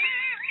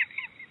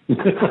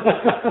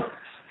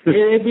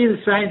 It'd be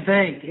the same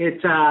thing.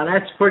 It's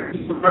that's pretty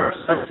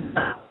universal.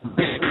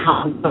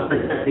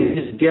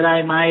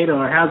 G'day, mate,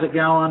 or how's it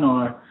going,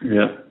 or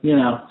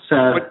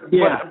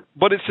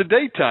But it's the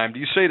daytime. Do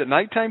you say it at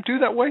nighttime too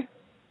that way?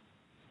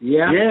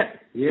 Yeah.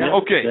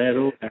 Okay.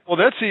 Well,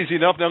 that's easy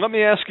enough. Now let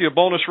me ask you a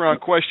bonus round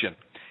question.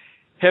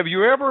 Have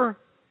you ever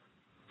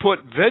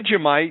put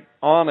Vegemite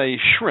on a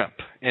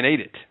shrimp and ate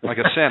it like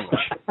a sandwich?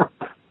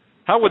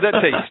 How would that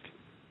taste?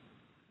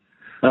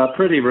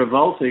 Pretty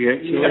revolting,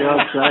 actually,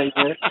 I'd say.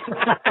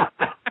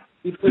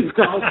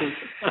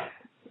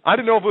 I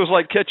didn't know if it was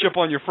like ketchup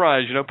on your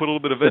fries, put a little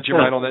bit of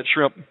Vegemite on that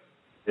shrimp.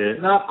 Yeah.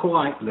 Not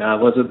quite. No, I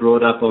wasn't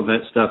brought up on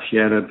that stuff,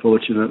 Shannon,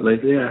 unfortunately.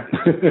 Yeah.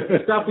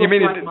 Stuff you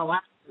mean like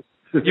molasses.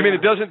 You mean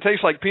it doesn't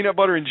taste like peanut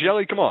butter and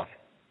jelly? Come on.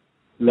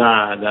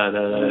 No.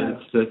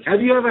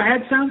 Have you ever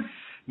had some?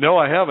 No,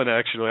 I haven't,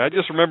 actually. I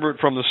just remember it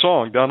from the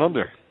song, Down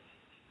Under.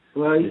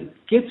 Well,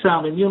 get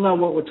some, and you'll know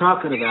what we're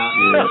talking about.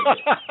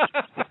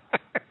 Yeah.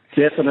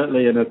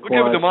 Definitely an acquired.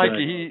 We'll give it to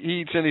Mikey. He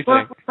eats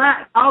anything. Well,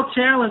 I'll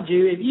challenge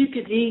you. If you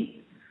could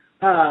eat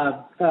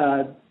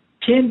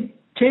 10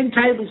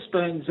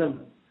 tablespoons of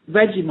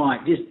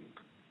Vegemite, just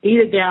eat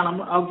it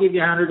down. I'll give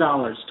you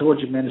 $100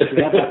 towards your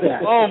ministry. How about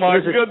that? Oh, my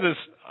goodness.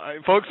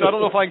 Folks, I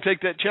don't know if I can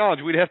take that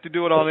challenge. We'd have to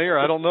do it on air.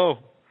 I don't know.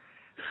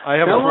 I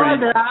have Come on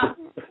now.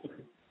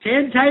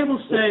 10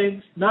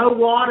 tablespoons, no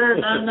water,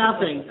 no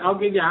nothing. I'll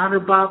give you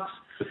 $100,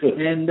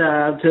 and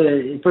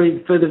for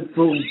the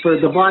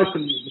device.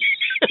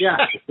 Yeah,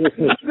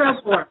 go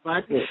for it,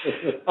 bud.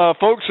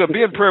 Folks,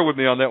 be in prayer with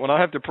me on that one.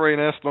 I have to pray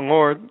and ask the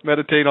Lord,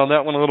 meditate on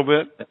that one a little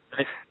bit.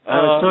 I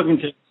was talking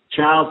to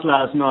Charles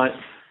last night,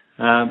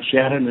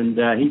 Shannon, and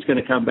he's going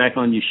to come back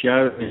on your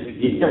show.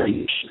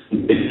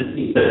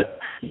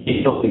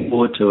 He's looking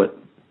forward to it.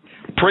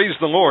 Praise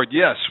the Lord.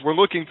 Yes, we're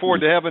looking forward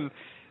to having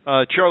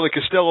Charlie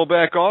Costello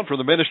back on from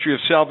the Ministry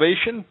of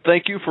Salvation.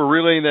 Thank you for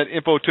relaying that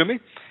info to me.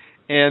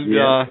 And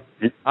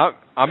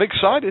I'm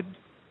excited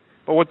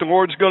about what the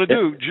Lord's going to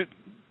do.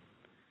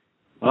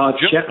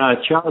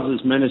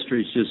 Charles's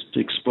ministry is just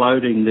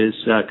exploding this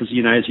because,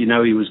 as you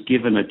know, he was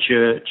given a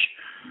church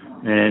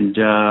and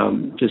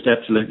just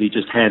absolutely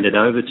just handed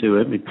over to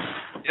him.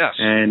 Yes.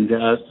 And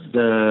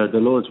the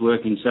Lord's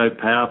working so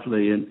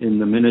powerfully in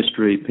the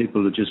ministry.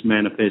 People are just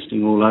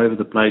manifesting all over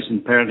the place. And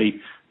apparently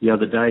the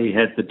other day he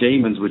had the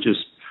demons were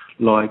just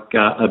like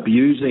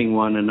abusing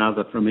one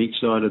another from each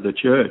side of the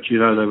church.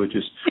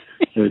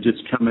 They were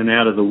just coming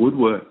out of the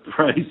woodwork.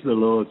 Praise the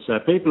Lord. So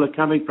people are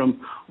coming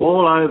from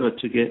all over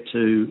to get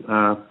to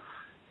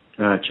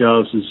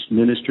Charles's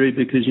ministry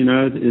because,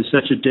 there's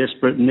such a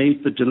desperate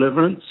need for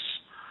deliverance.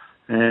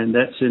 And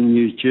that's in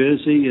New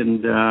Jersey.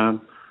 And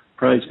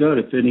praise God,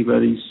 if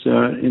anybody's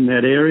in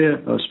that area,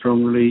 I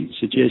strongly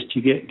suggest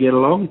you get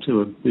along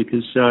to him,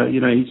 because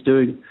he's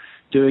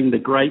doing the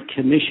Great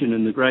Commission,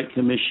 and the Great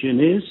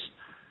Commission is,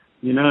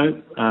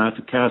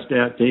 to cast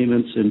out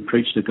demons and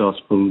preach the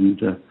gospel,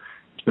 and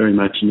it's very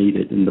much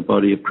needed in the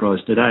body of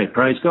Christ today.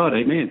 Praise God,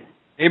 amen.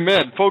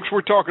 Amen. Folks,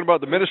 we're talking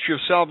about the Ministry of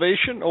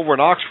Salvation over in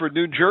Oxford,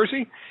 New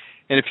Jersey,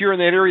 and if you're in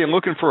that area and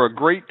looking for a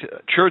great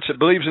church that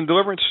believes in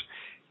deliverance,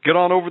 get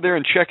on over there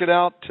and check it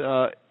out.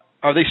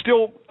 Are they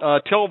still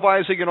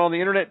televising it on the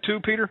internet too,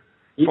 Peter?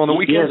 On the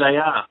weekends? Yeah, they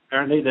are.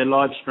 Apparently they're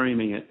live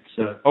streaming it.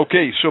 So.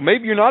 Okay, so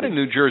maybe you're not in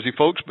New Jersey,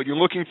 folks, but you're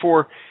looking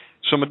for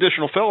some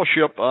additional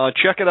fellowship.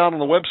 Check it out on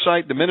the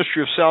website, the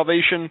Ministry of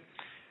Salvation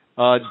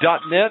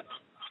 .net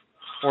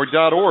or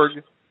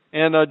 .org.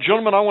 And,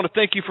 gentlemen, I want to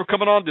thank you for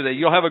coming on today.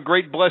 You'll have a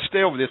great, blessed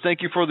day over there.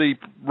 Thank you for the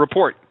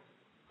report.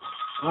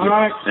 All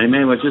right.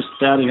 Amen. We're just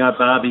starting our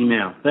Barbie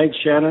now. Thanks,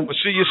 Shannon. We'll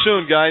see you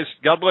soon, guys.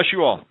 God bless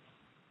you all.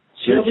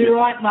 She'll be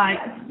right, mate.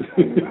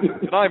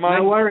 Good night, Mike.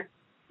 No worries.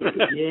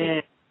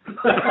 Yeah.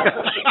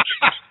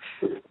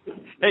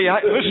 Hey,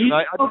 listen,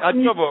 I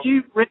drove a...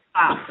 You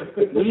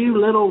ripper.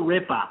 You little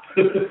ripper.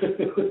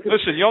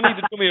 Listen, y'all need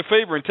to do me a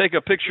favor and take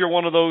a picture of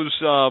one of those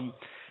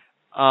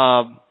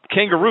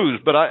kangaroos,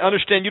 but I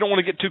understand you don't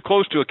want to get too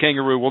close to a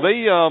kangaroo. Will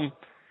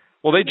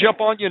they jump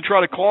on you and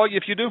try to claw you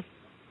if you do?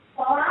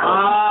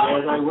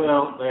 Yeah, they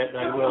will.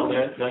 They will.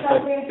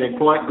 They're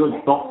quite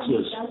good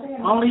boxers.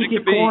 Only if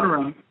you corner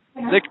them.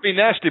 They could be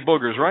nasty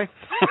boogers, right?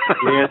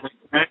 Yeah,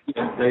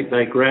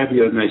 they grab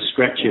you and they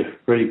scratch you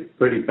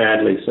pretty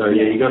badly. So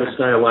yeah, you got to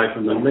stay away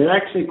from them. They're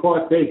actually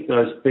quite big.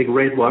 Those big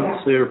red ones.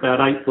 They're about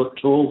 8 foot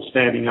tall,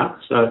 standing up.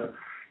 So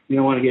you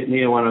don't want to get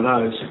near one of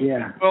those.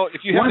 Yeah. Well,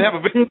 if you happen to have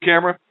a video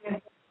camera,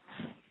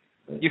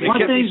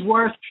 one thing's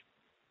worse.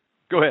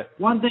 Go ahead.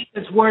 One thing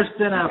that's worse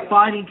than a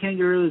fighting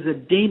kangaroo is a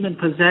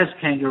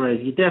demon-possessed kangaroo.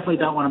 You definitely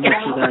don't want to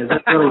mess with those.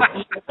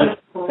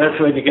 That's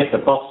when you get the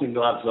boxing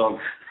gloves on.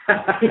 I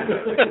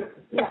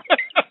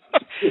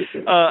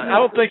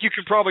don't think you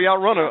can probably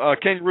outrun a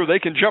kangaroo. They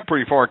can jump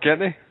pretty far, can't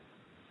they?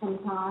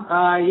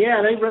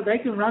 Yeah, they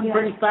can run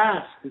pretty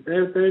fast.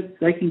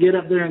 They can get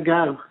up there and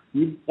go.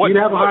 You'd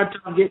have a hard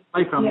time getting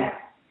away from them.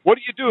 What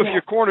do you do if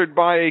you're cornered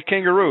by a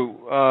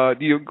kangaroo?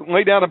 Do you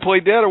lay down and play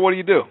dead, or what do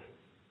you do?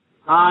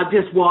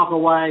 Just walk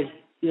away.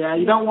 Yeah,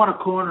 you don't want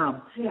to corner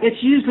them.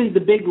 It's usually the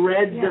big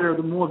reds that are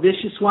the more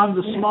vicious ones.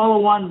 The smaller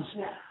ones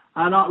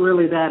are not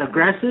really that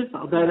aggressive,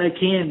 although they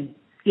can,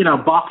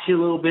 box you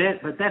a little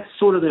bit, but that's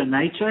sort of their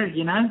nature,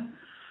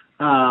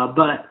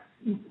 But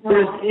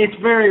it's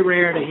very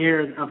rare to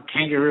hear of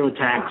kangaroo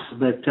attacks,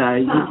 but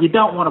you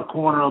don't want to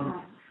corner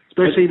them,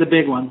 especially the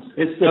big ones.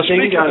 It's the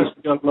dingoes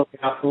you got to look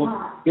out for.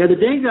 Yeah, the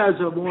dingoes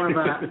are more of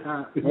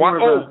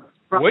a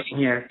Wait,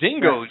 here.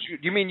 Dingoes?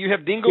 You mean you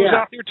have dingoes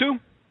out there too?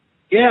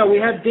 Yeah, we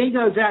have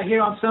dingoes out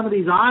here on some of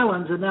these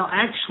islands, and they'll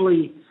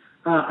actually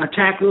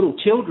attack little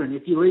children.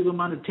 If you leave them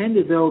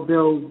unattended,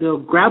 they'll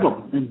grab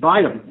them and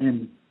bite them.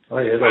 And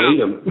they'll eat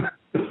them.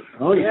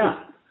 Oh yeah.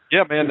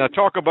 Yeah, man.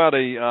 Talk about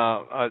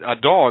a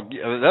dog.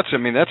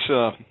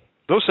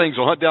 Those things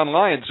will hunt down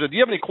lions. Do you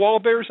have any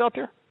koala bears out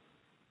there?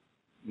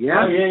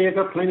 Yeah. Oh, yeah, you've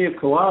got plenty of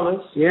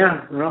koalas.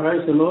 Yeah.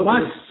 Praise the Lord.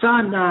 My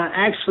son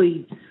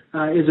actually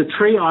is a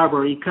tree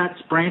arbor. He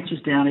cuts branches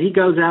down. He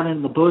goes out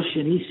in the bush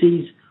and he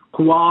sees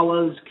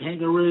koalas,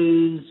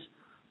 kangaroos,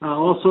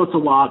 all sorts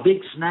of wild,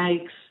 big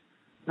snakes.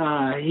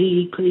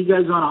 He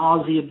goes on an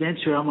Aussie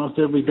adventure almost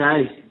every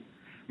day.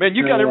 Man,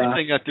 you got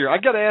everything out there. I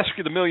got to ask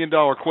you the $1 million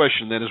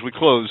question then as we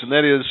close, and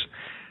that is,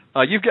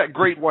 you've got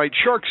great white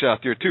sharks out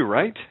there too,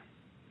 right?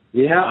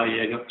 Yeah. Oh,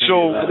 yeah.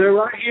 So they're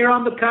right here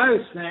on the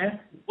coast, man.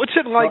 What's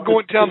it like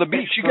going down the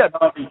beach?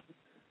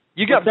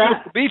 You got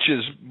beautiful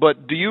beaches,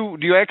 but do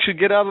you actually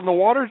get out in the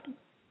water?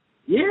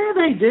 Yeah,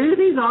 they do.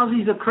 These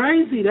Aussies are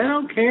crazy. They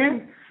don't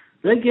care.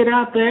 They get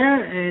out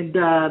there and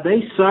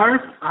they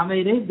surf. I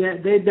mean,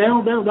 they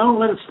don't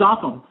let it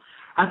stop them.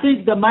 I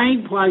think the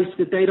main place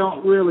that they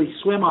don't really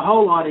swim a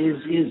whole lot is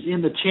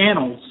in the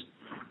channels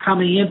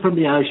coming in from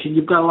the ocean.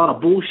 You've got a lot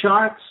of bull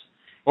sharks,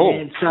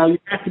 and so you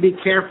have to be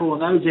careful in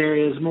those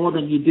areas more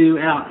than you do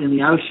out in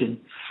the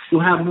ocean.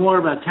 You'll have more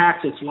of an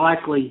attack that's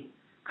likely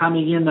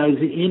coming in those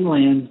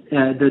inland,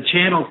 the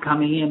channels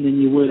coming in,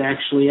 than you would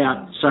actually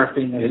out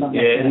surfing or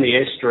something. Yeah, in the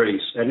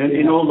estuaries. And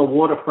in all the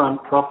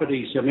waterfront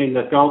properties, I mean,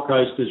 the Gold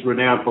Coast is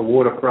renowned for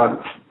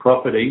waterfront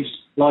properties,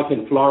 like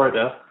in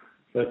Florida.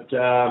 But,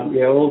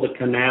 all the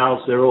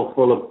canals, they're all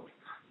full of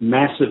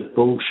massive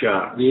bull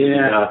sharks.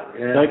 Yeah.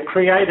 They've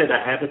created a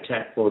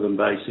habitat for them,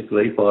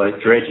 basically, by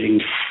dredging.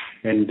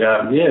 And,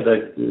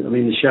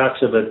 the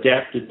sharks have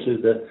adapted to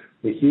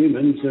the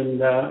humans,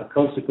 and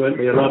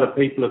consequently a lot of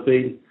people have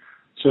been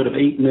sort of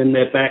eaten in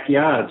their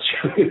backyards.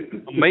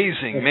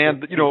 Amazing,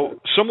 man.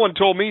 Someone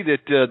told me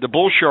that the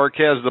bull shark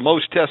has the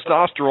most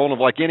testosterone of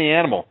like any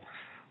animal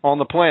on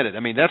the planet.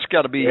 I mean, that's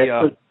got to be...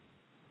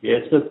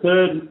 it's the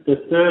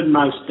third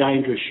most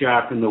dangerous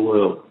shark in the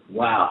world.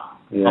 Wow.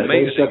 Yeah,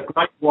 amazing. There's the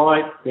great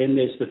white, then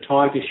there's the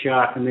tiger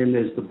shark, and then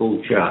there's the bull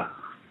shark.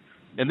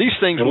 And these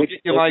things will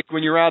get you like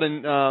when you're out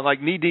in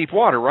like knee-deep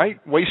water, right?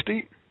 Waist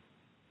deep?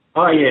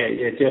 Oh,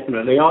 yeah,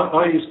 definitely.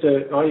 I used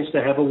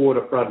to have a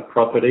waterfront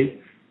property,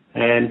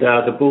 and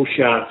the bull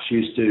sharks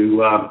used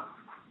to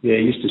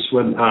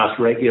swim past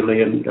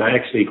regularly, and I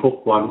actually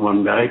hooked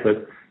one day.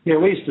 But, yeah,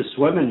 we used to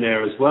swim in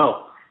there as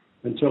well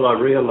until I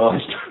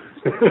realised.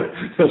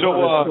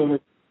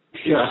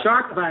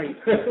 Shark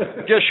bite.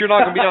 Guess you're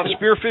not going to be out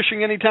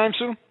spearfishing anytime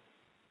soon?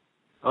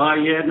 Oh,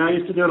 yeah, no, I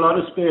used to do a lot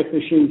of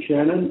spearfishing,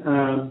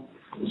 Shannon.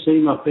 See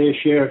my fair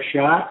share of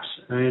sharks,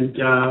 and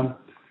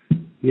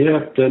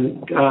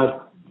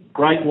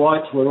great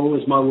whites were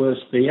always my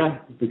worst fear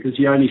because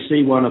you only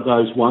see one of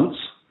those once.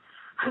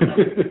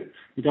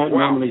 You don't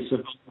normally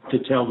survive to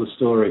tell the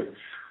story.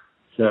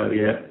 So,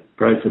 yeah,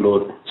 praise the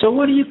Lord. So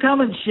when are you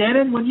coming,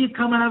 Shannon? When are you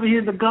coming over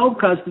here to the Gold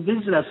Coast to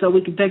visit us so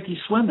we can take you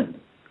swimming?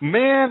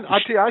 Man, I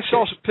tell you, I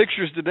saw some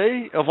pictures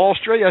today of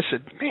Australia. I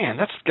said, man,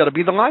 that's got to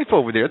be the life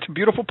over there. It's a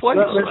beautiful place.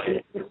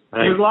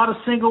 There's a lot of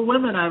single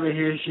women over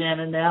here,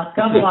 Shannon, now.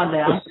 Come on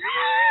now.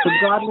 Some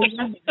godly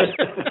women.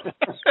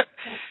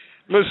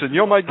 Listen,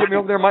 you might get me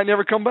over there, might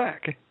never come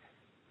back.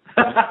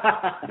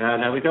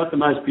 No, we got the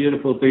most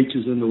beautiful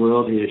beaches in the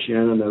world here,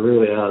 Shannon. They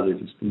really are. They're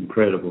just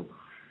incredible.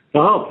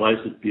 The whole place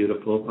is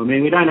beautiful. I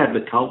mean, we don't have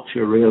the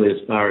culture really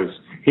as far as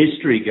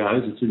history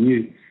goes. It's a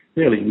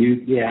fairly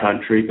new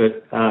country,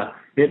 but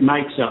it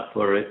makes up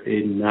for it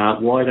in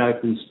wide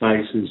open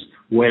spaces,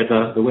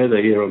 weather. The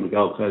weather here on the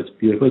Gold Coast is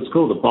beautiful. It's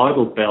called the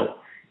Bible Belt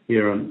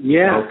here on the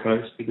Gold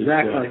Coast.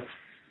 Exactly.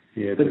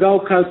 The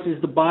Gold Coast is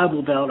the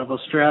Bible Belt of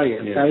Australia,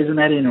 so isn't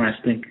that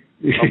interesting?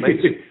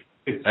 Amazing.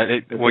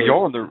 Well,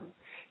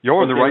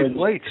 you're in the right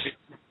place.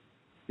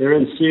 They're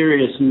in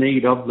serious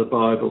need of the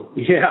Bible.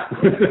 Yeah.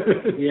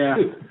 Yeah,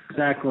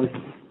 exactly.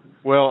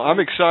 Well, I'm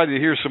excited to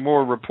hear some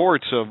more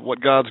reports of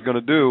what God's going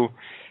to do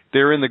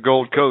there in the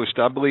Gold Coast.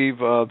 I believe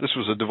this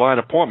was a divine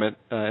appointment,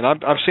 and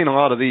I've seen a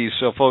lot of these.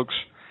 So, folks,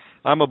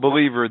 I'm a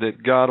believer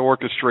that God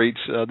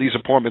orchestrates these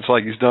appointments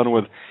like he's done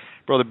with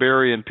Brother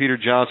Barry and Peter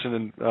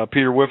Johnson and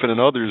Peter Whiffin and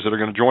others that are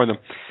going to join them.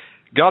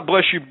 God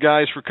bless you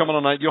guys for coming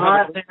on tonight. You'll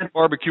have a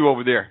barbecue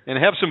over there, and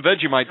have some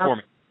Vegemite for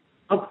me.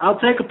 I'll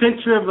take a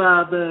picture of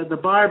the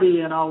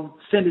Barbie, and I'll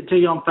send it to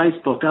you on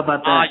Facebook. How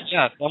about that?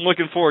 Yeah, I'm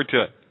looking forward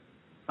to it.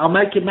 I'll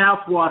make your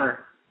mouth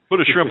water. Put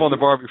a shrimp on the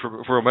Barbie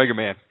for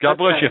Omegaman. God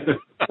bless you.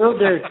 Will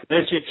do.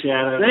 Bless you,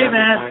 Shadow. See you,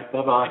 man.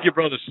 Bye-bye. Thank you,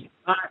 brothers.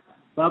 All right.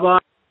 Bye-bye.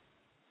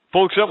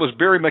 Folks, that was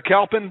Barry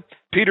McAlpin,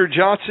 Peter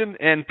Johnson,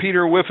 and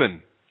Peter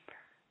Whiffin.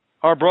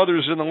 Our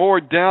brothers in the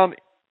Lord down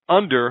at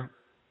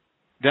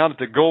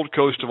the Gold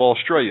Coast of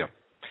Australia.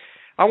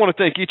 I want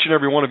to thank each and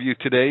every one of you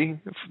today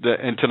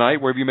and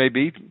tonight, wherever you may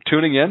be,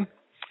 tuning in.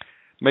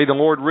 May the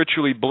Lord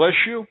richly bless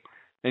you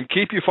and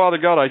keep you, Father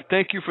God. I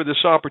thank you for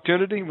this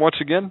opportunity once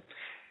again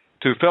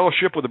to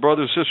fellowship with the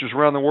brothers and sisters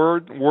around the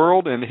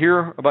world and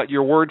hear about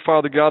your word,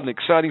 Father God, and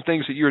exciting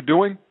things that you're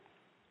doing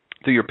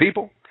to your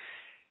people.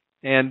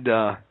 And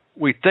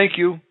we thank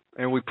you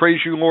and we praise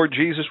you, Lord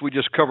Jesus. We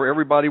just cover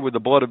everybody with the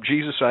blood of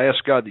Jesus. I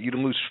ask, God, that you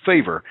lose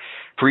favor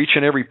for each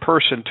and every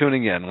person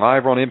tuning in,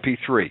 live on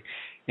MP3,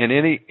 in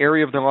any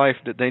area of their life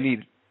that they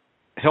need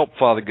help,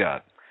 Father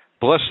God.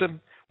 Bless them.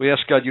 We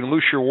ask, God, you to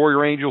loose your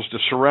warrior angels to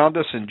surround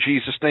us in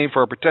Jesus' name for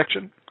our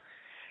protection.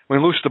 We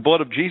loose the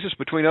blood of Jesus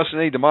between us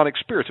and any demonic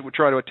spirits that would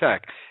try to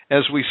attack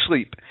as we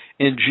sleep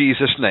in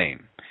Jesus'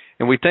 name.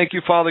 And we thank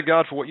you, Father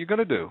God, for what you're going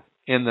to do.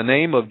 In the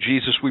name of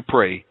Jesus we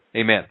pray.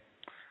 Amen.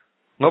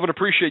 Love and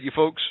appreciate you,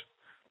 folks.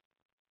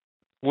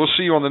 We'll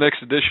see you on the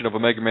next edition of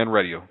Omegaman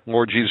Radio.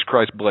 Lord Jesus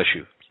Christ bless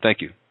you.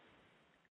 Thank you.